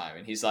across time.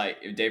 And he's like,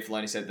 Dave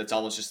Filoni said that's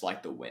almost just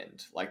like the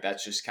wind. Like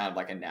that's just kind of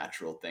like a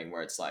natural thing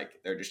where it's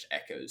like they're just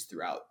echoes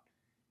throughout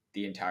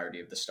the entirety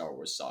of the Star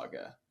Wars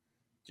saga,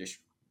 just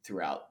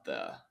throughout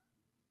the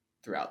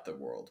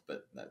world.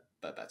 But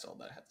that's all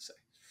that I have to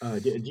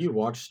say. Do you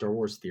watch Star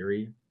Wars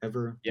Theory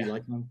ever? Do Yeah. you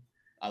like them?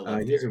 I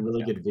love He has a Theory, really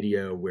yeah. good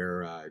video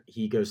where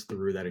he goes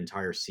through that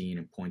entire scene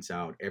and points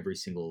out every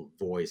single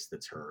voice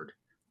that's heard.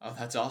 Oh,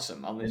 that's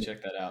awesome. I'll need to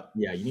check that out.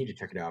 Yeah, you need to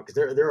check it out because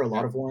there are a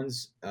lot of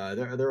ones.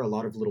 There are a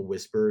lot of little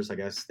whispers, I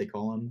guess they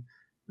call them,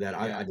 that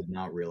Yeah. I did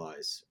not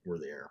realize were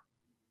there.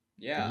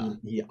 Yeah, And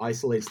he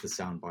isolates the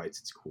sound bites.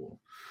 It's cool.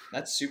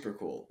 that's super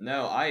cool.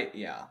 No, I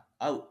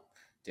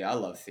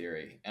love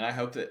Theory, and I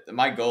hope that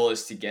my goal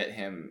is to get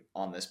him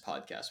on this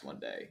podcast one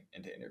day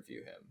and to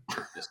interview him,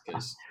 just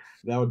because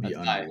That would be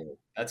That's my- unreal.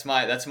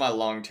 that's my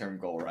long term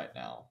goal right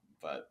now.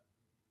 But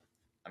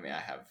I mean, I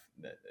have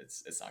that.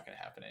 It's not going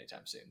to happen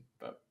anytime soon.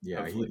 But Yeah,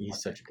 hopefully one he's day.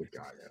 such a good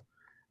guy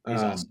though.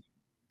 He's awesome.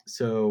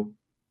 So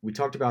we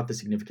talked about the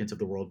significance of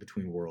the world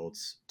between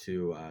worlds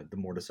to the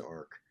Mortis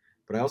arc,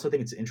 but I also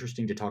think it's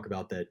interesting to talk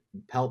about that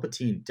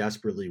Palpatine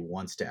desperately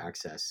wants to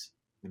access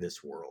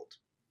this world.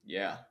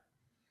 Yeah,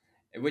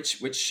 which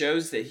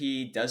shows that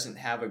he doesn't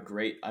have a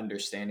great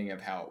understanding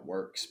of how it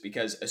works,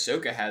 because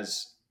Ahsoka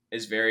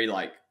is very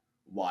like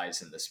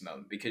wise in this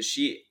moment, because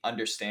she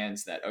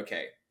understands that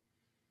okay,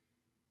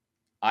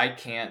 I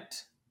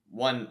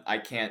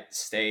can't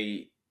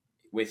stay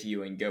with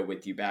you and go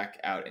with you back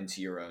out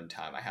into your own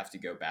time. I have to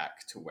go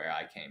back to where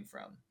I came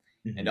from.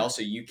 And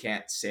also you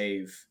can't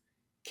save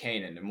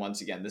Kanan. And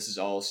once again, this is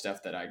all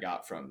stuff that I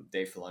got from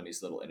Dave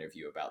Filoni's little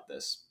interview about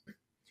this,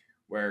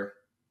 where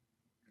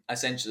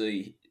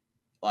essentially,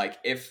 like,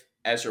 if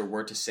Ezra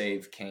were to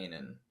save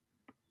Kanan,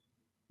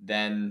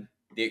 then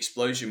the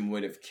explosion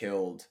would have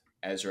killed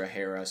Ezra,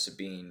 Hera,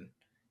 Sabine,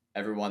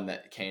 everyone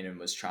that Kanan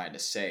was trying to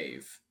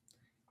save.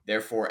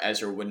 Therefore,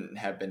 Ezra wouldn't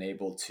have been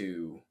able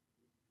to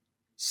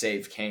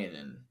save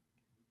Kanan,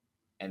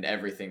 and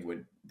everything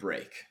would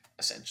break,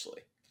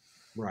 essentially.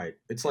 Right.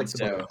 It's like the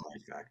So- butterfly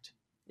effect.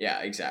 Yeah,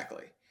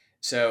 exactly.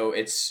 So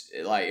it's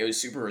like it was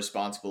super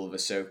responsible of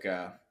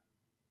Ahsoka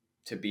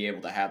to be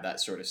able to have that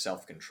sort of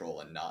self-control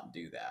and not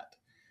do that.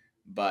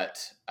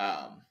 But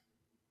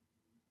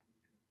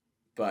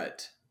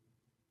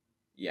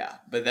yeah,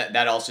 but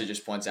that also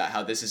just points out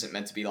how this isn't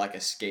meant to be like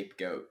a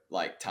scapegoat,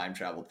 like time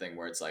travel thing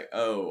where it's like,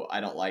 oh, I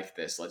don't like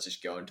this. Let's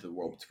just go into the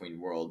world between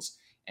worlds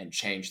and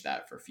change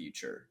that for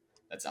future.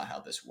 That's not how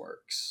this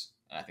works.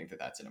 And I think that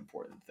that's an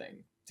important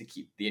thing to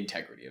keep the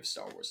integrity of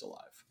Star Wars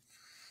alive.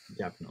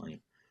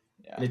 Definitely.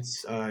 Yeah. And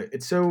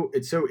it's so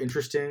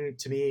interesting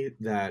to me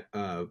that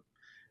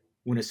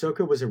when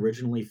Ahsoka was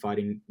originally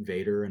fighting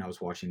Vader and I was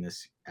watching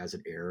this as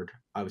it aired,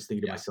 I was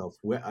thinking to Yeah. myself,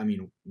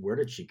 where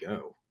did she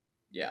go?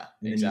 Yeah,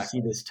 And exactly.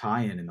 then you see this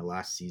tie-in in the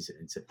last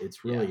season.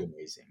 It's really Yeah.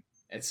 amazing.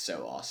 It's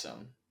so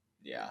awesome.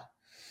 Yeah.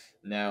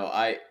 No,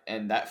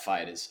 and that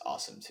fight is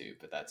awesome too,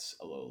 but that's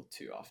a little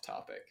too off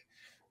topic.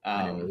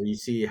 I know, where you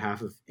see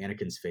half of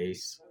Anakin's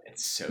face,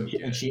 It's so and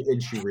good.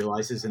 she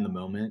realizes in the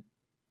moment.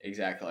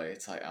 Exactly.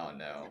 It's like, oh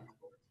no.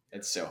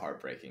 It's so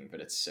heartbreaking,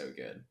 but it's so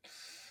good.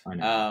 I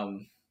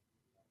know.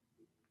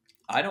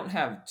 I don't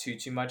have too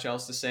much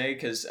else to say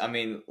because I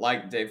mean,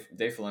 like Dave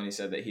Filoni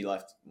said that he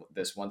left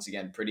this once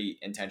again pretty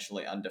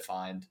intentionally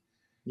undefined,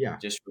 Yeah,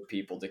 just for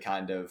people to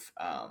kind of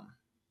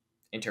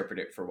interpret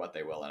it for what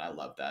they will, and I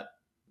love that.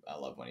 I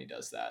love when he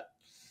does that.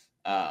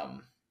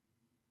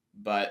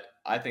 But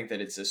I think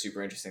that it's a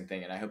super interesting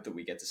thing, and I hope that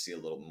we get to see a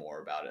little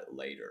more about it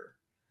later,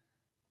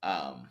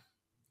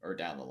 or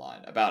down the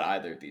line, about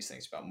either of these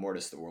things, about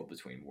Mortis, the world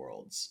between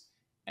worlds,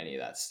 any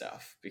of that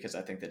stuff, because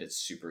I think that it's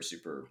super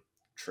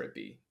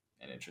trippy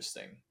and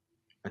interesting.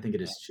 I think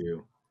it is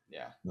too.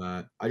 Yeah.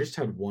 I just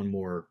had one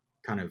more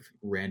kind of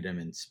random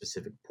and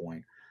specific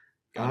point.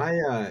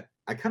 Got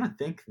I kind of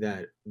think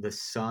that the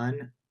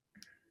son,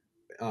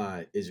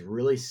 is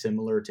really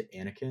similar to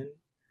Anakin.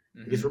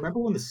 Because Mhm. remember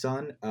when the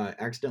son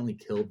accidentally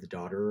killed the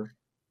daughter?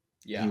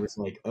 Yeah. He was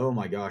like, "Oh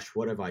my gosh,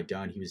 what have I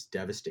done?" He was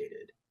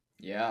devastated.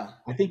 Yeah.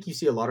 I think you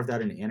see a lot of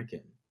that in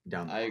Anakin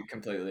down the I line.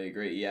 completely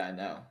agree. Yeah, I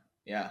know.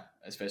 Yeah,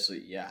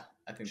 especially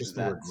I think Just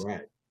the that's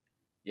regret.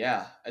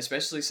 yeah,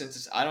 especially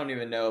since I don't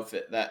even know if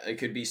it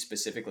could be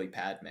specifically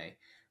Padme,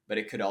 but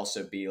it could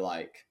also be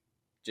like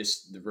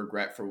just the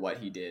regret for what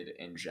he did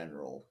in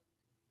general,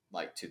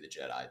 like to the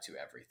Jedi, to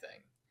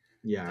everything,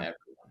 to Yeah,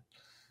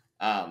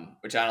 everyone.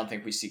 Which I don't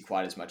think we see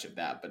quite as much of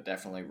that, but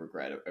definitely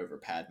regret over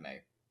Padme.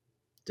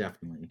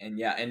 definitely. And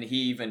yeah, and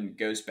he even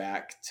goes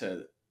back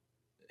to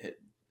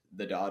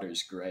the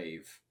daughter's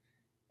grave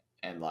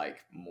and like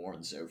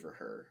mourns over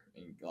her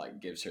and like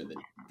gives her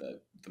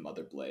the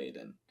mother blade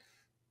and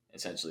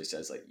essentially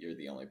says like you're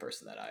the only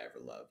person that I ever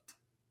loved.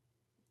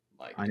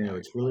 I Like know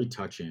it's really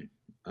touching.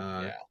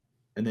 Uh, yeah,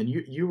 and then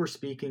you were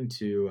speaking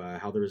to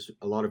how there's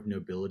a lot of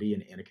nobility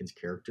in Anakin's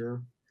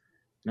character,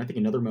 and I think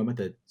another moment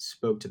that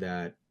spoke to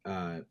that.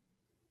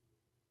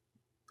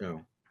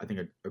 Oh, I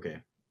think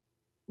okay.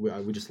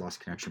 We just lost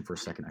connection for a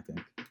second. I think.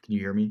 Can you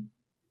hear me?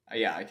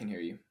 yeah, I can hear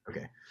you.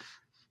 Okay.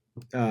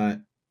 Uh,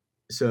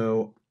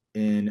 so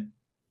in,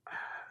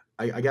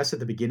 I guess at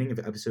the beginning of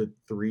episode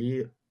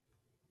 3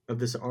 of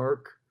this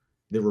arc,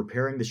 they're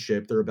repairing the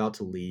ship. They're about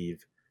to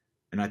leave,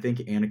 and I think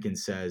Anakin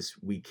says,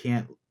 "We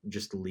can't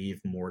just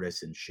leave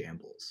Mortis in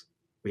shambles.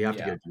 We have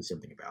to Yeah, go do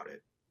something about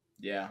it."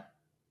 yeah,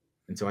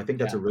 And so I think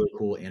that's yeah, a really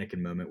cool Anakin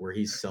moment where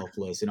he's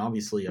selfless. And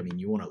obviously, I mean,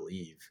 you want to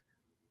leave,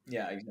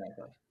 yeah,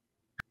 exactly.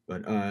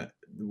 but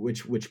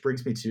which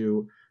brings me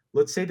to,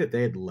 let's say that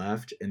they had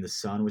left and the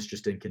son was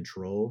just in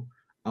control.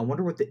 I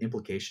wonder what the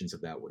implications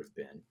of that would have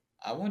been.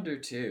 I wonder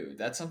too.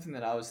 That's something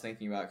that I was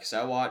thinking about because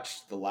I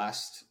watched the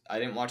last. I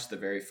didn't watch the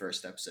very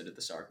first episode of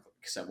this arc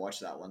because I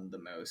watched that one the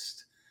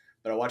most,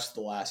 but I watched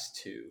the last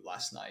two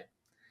last night,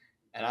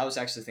 and I was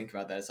actually thinking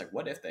about that. It's like,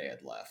 what if they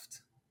had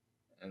left?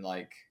 And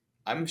like,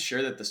 I'm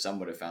sure that the son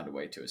would have found a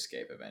way to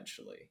escape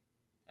eventually.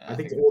 And I I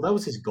think, think, well, that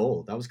was his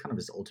goal. That was kind of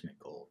his ultimate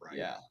goal, right?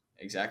 yeah,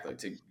 exactly,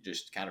 to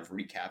just kind of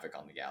wreak havoc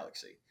on the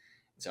galaxy.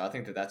 So I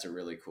think that that's a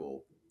really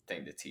cool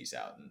thing to tease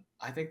out, and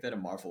I think that a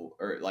Marvel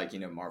or like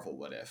Marvel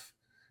What If,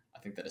 I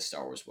think that a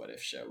Star Wars What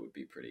If show would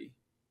be pretty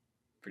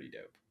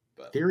dope.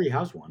 But Theory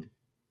has one.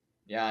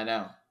 yeah, I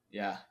know.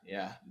 Yeah,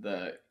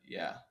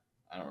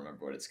 I don't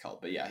remember what it's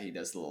called, but yeah, he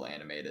does little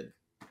animated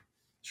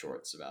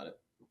shorts about it.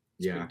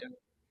 It's pretty Yeah. dope.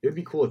 It would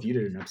be cool if you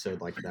did an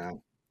episode like that.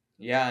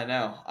 Yeah, I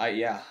know.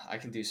 I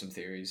can do some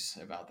theories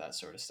about that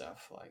sort of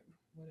stuff. Like,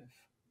 what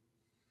if?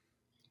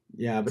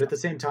 Yeah, but at the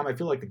same time, I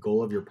feel like the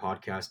goal of your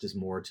podcast is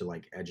more to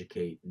like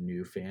educate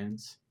new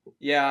fans.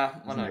 Yeah,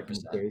 one Isn't hundred that kind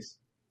of percent. the case?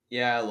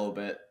 Yeah, a little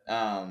bit.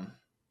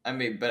 I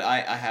mean, but I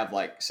have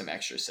like some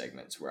extra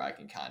segments where I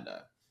can kind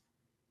of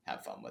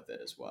have fun with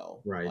it as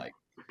well. Right. Like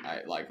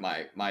I like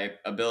my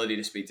ability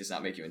to speak does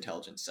not make you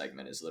intelligent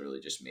segment is literally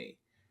just me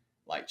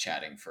like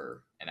chatting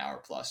for an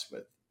hour plus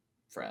with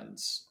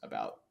friends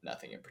about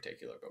nothing in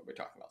particular, but we're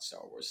talking about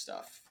Star Wars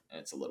stuff, and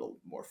it's a little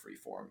more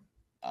freeform,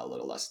 a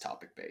little less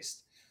topic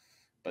based.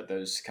 But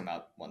those come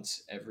out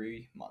once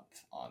every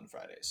month on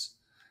Fridays.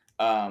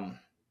 Um,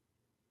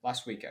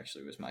 Last week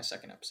actually was my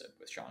second episode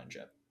with Sean and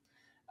Jeb.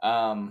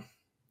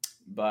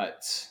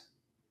 But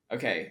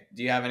okay,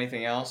 do you have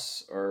anything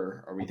else,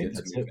 or are I we think good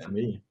to that's move it for in?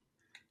 me.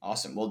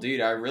 Awesome. Well,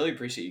 dude, I really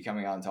appreciate you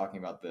coming on and talking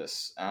about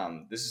this.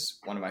 This is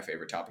one of my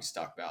favorite topics to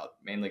talk about,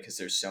 mainly because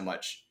there's so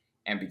much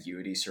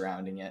ambiguity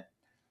surrounding it,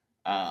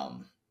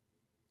 um,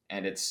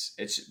 and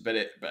but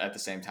at the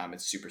same time,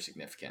 it's super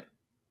significant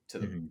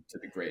Mhm. to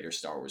the greater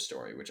Star Wars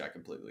story, which I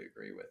completely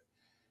agree with.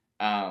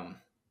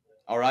 Um,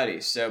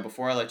 Alrighty, so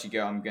before I let you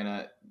go, I'm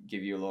gonna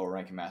give you a little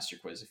rank and master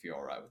quiz if you're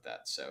all right with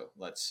that. So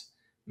let's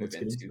move Let's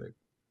get into into it.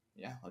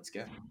 yeah, let's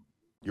go.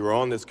 You are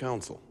on this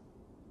council,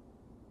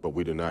 but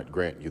we do not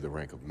grant you the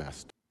rank of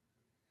master.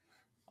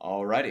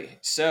 Alrighty,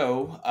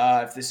 so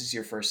if this is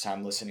your first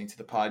time listening to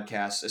the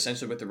podcast,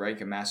 essentially what the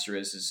rank and master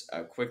is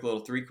a quick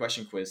little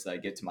 3-question quiz that I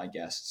give to my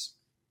guests,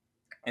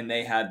 and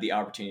they have the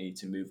opportunity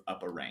to move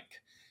up a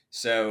rank.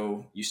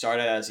 So you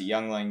start out as a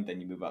youngling, then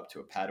you move up to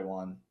a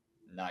Padawan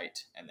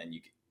knight, and then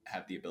you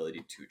have the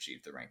ability to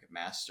achieve the rank of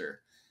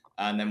master.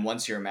 And then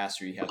once you're a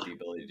master, you have the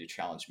ability to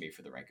challenge me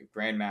for the rank of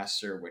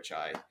grandmaster, which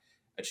I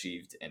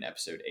achieved in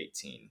episode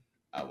 18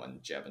 when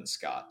Jeb and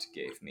Scott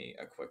gave me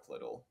a quick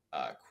little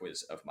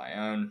quiz of my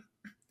own.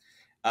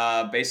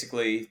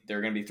 Basically, there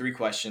are going to be 3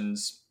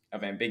 questions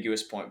of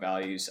ambiguous point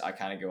values. I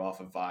kind of go off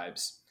of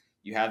vibes.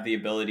 You have the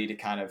ability to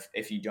kind of,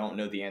 if you don't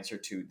know the answer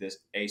to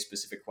a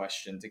specific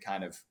question, to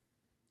kind of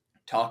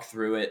talk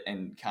through it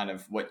and kind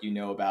of what you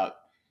know about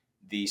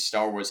the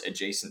Star Wars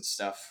adjacent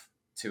stuff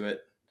to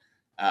it.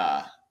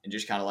 And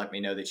just kind of let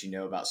me know that you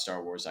know about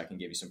Star Wars. I can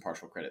give you some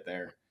partial credit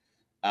there.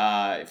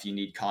 If you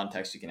need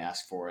context, you can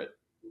ask for it.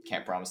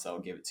 Can't promise that I'll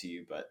give it to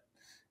you, but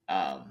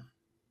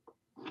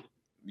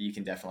you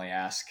can definitely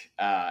ask.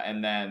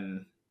 And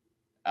then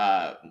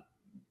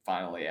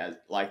finally, as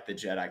like the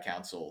Jedi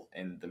Council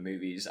in the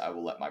movies, I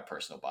will let my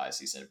personal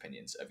biases and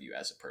opinions of you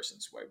as a person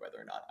sway whether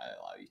or not I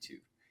allow you to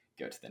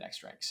go to the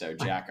next rank. So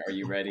Jack, are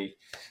you ready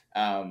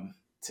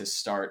to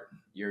start?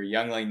 You're a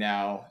youngling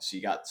now, so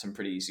you got some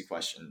pretty easy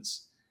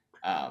questions.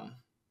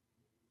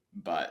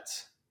 But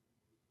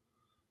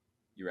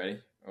you ready?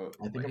 Oh,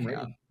 I think I'm hang ready.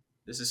 on.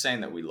 This is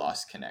saying that we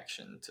lost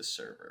connection to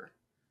server.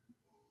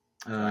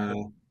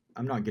 I'm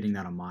not getting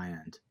that on my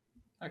end.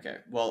 Okay.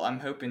 Well, I'm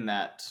hoping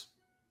that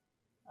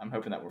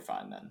we're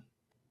fine then.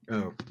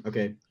 Oh,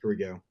 okay. Here we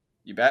go.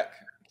 You back?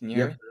 Can you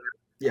hear Yep. me?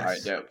 Yes. All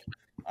right, dope.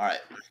 All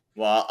right.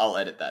 Well, I'll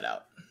edit that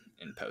out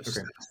in post.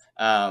 Okay.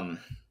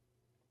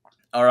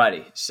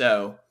 Alrighty.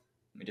 So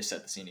let me just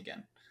set the scene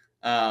again.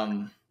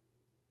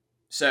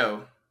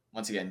 So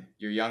once again,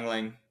 you're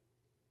youngling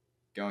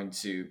going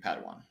to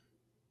Padawan.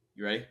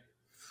 You ready?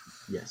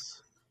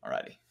 Yes.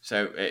 Alrighty.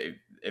 So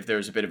if there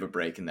was a bit of a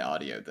break in the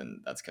audio,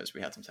 then that's because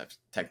we had some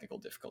technical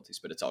difficulties,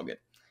 but it's all good.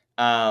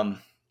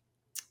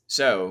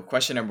 So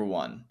question number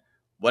 1.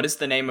 What is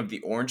the name of the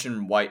orange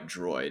and white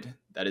droid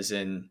that is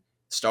in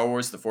Star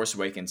Wars The Force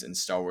Awakens and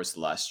Star Wars The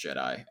Last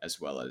Jedi,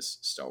 as well as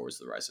Star Wars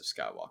The Rise of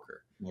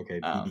Skywalker? Okay,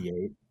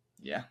 BB-8.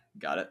 Yeah,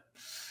 got it.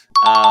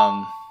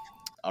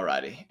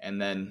 Alrighty.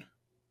 And then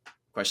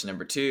question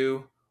number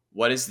 2.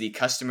 What is the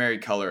customary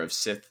color of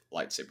Sith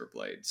lightsaber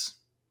blades?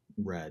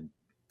 Red.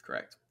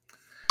 Correct.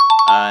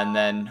 And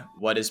then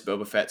what is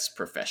Boba Fett's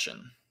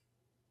profession?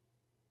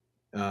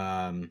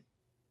 Are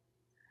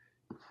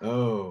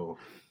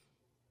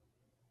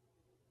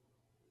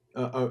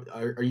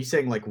you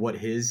saying like what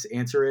his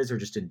answer is, or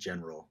just in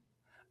general?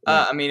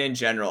 Like, I mean, in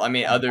general. I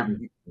mean, other.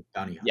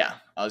 bounty hunter. Yeah,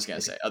 I was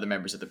gonna say other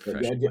members of the Yeah,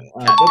 profession.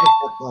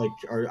 Boba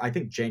Fett, I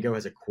think Django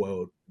has a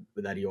quote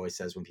that he always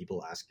says when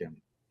people ask him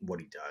what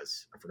he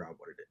does. I forgot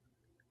what it is.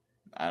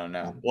 I don't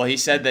know. Well, he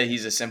said that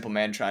he's a simple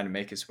man trying to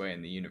make his way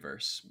in the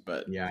universe,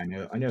 but Yeah, I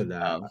know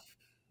that.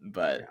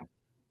 but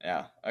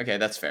yeah, okay,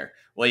 that's fair.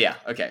 Well, yeah,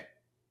 okay.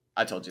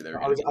 I told you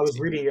there. I was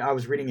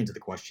reading into the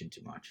question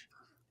too much,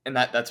 and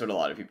that's what a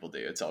lot of people do.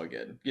 It's all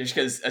good, just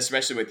because,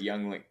 especially with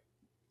youngling,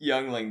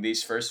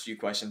 these first few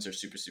questions are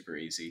super super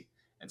easy,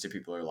 and so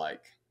people are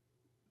like,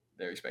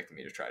 they're expecting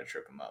me to try to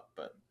trip them up,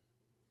 but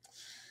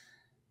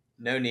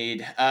no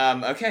need.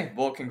 Okay,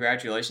 well,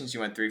 congratulations, you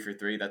went 3 for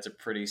 3. That's a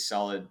pretty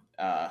solid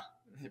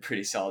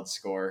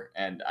score,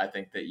 and I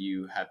think that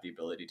you have the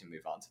ability to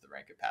move on to the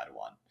rank of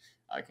Padawan.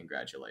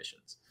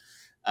 Congratulations.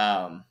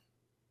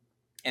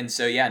 And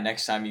so yeah,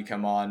 next time you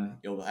come on,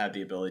 you'll have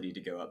the ability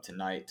to go up to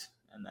Knight,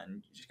 and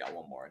then you just got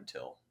one more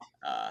until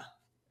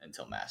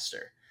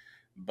Master.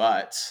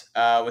 But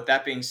with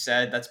that being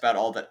said, that's about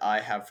all that I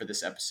have for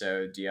this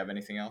episode. Do you have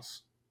anything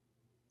else?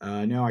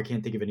 No, I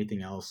can't think of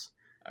anything else.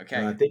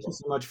 Okay. Thank you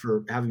so much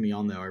for having me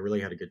on, though. I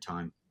really had a good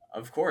time.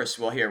 Of course.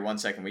 Well, here, 1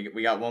 second.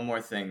 We got one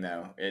more thing,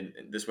 though. And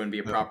this wouldn't be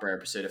a proper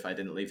episode if I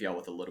didn't leave y'all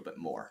with a little bit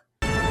more.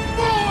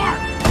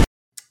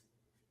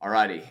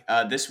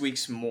 Alrighty. This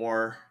week's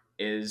more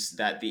is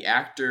that the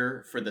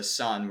actor for the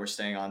son, we're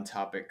staying on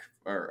topic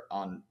or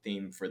on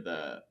theme for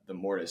the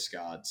Mortis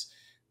gods.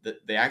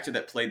 The actor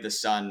that played the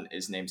son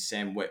is named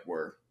Sam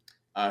Witwer,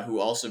 who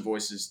also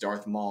voices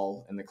Darth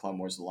Maul in the Clone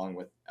Wars, along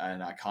with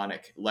an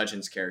iconic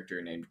Legends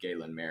character named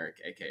Galen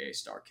Merrick, aka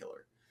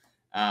Starkiller.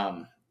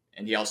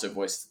 And he also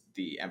voiced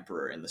the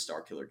Emperor in the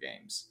Starkiller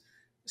games.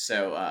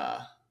 So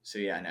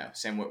yeah, I know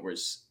Sam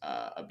Witwer's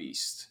a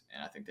beast,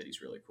 and I think that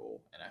he's really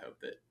cool, and I hope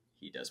that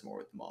he does more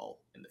with Maul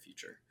in the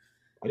future.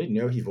 I didn't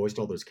know he voiced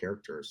all those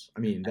characters. I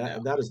mean,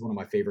 that is one of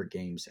my favorite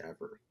games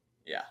ever.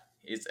 Yeah,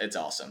 it's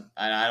awesome.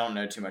 And I don't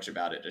know too much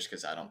about it just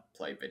because I don't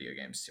play video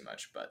games too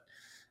much, but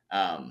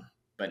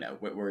no,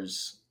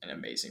 Witwer's an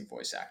amazing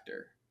voice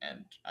actor,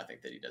 and I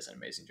think that he does an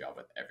amazing job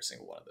with every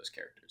single one of those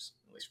characters,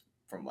 at least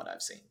from what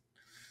I've seen.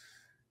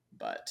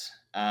 But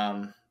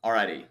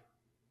alrighty,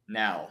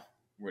 now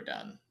we're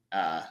done.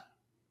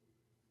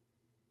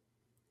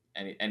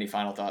 Any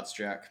final thoughts,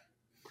 Jack?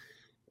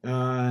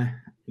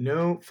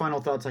 No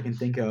final thoughts I can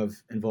think of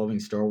involving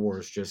Star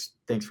Wars. Just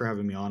thanks for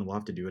having me on. We'll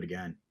have to do it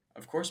again.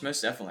 Of course,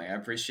 most definitely. I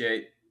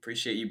appreciate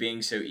you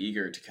being so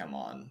eager to come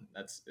on.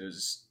 It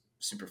was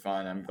super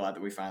fun. I'm glad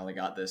that we finally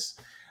got this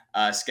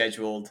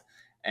scheduled.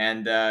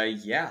 And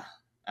yeah.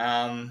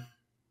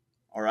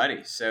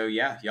 Alrighty. So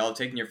yeah, y'all have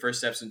taken your first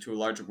steps into a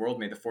larger world.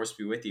 May the Force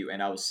be with you,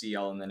 and I will see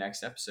y'all in the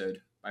next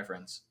episode. Bye,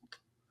 friends.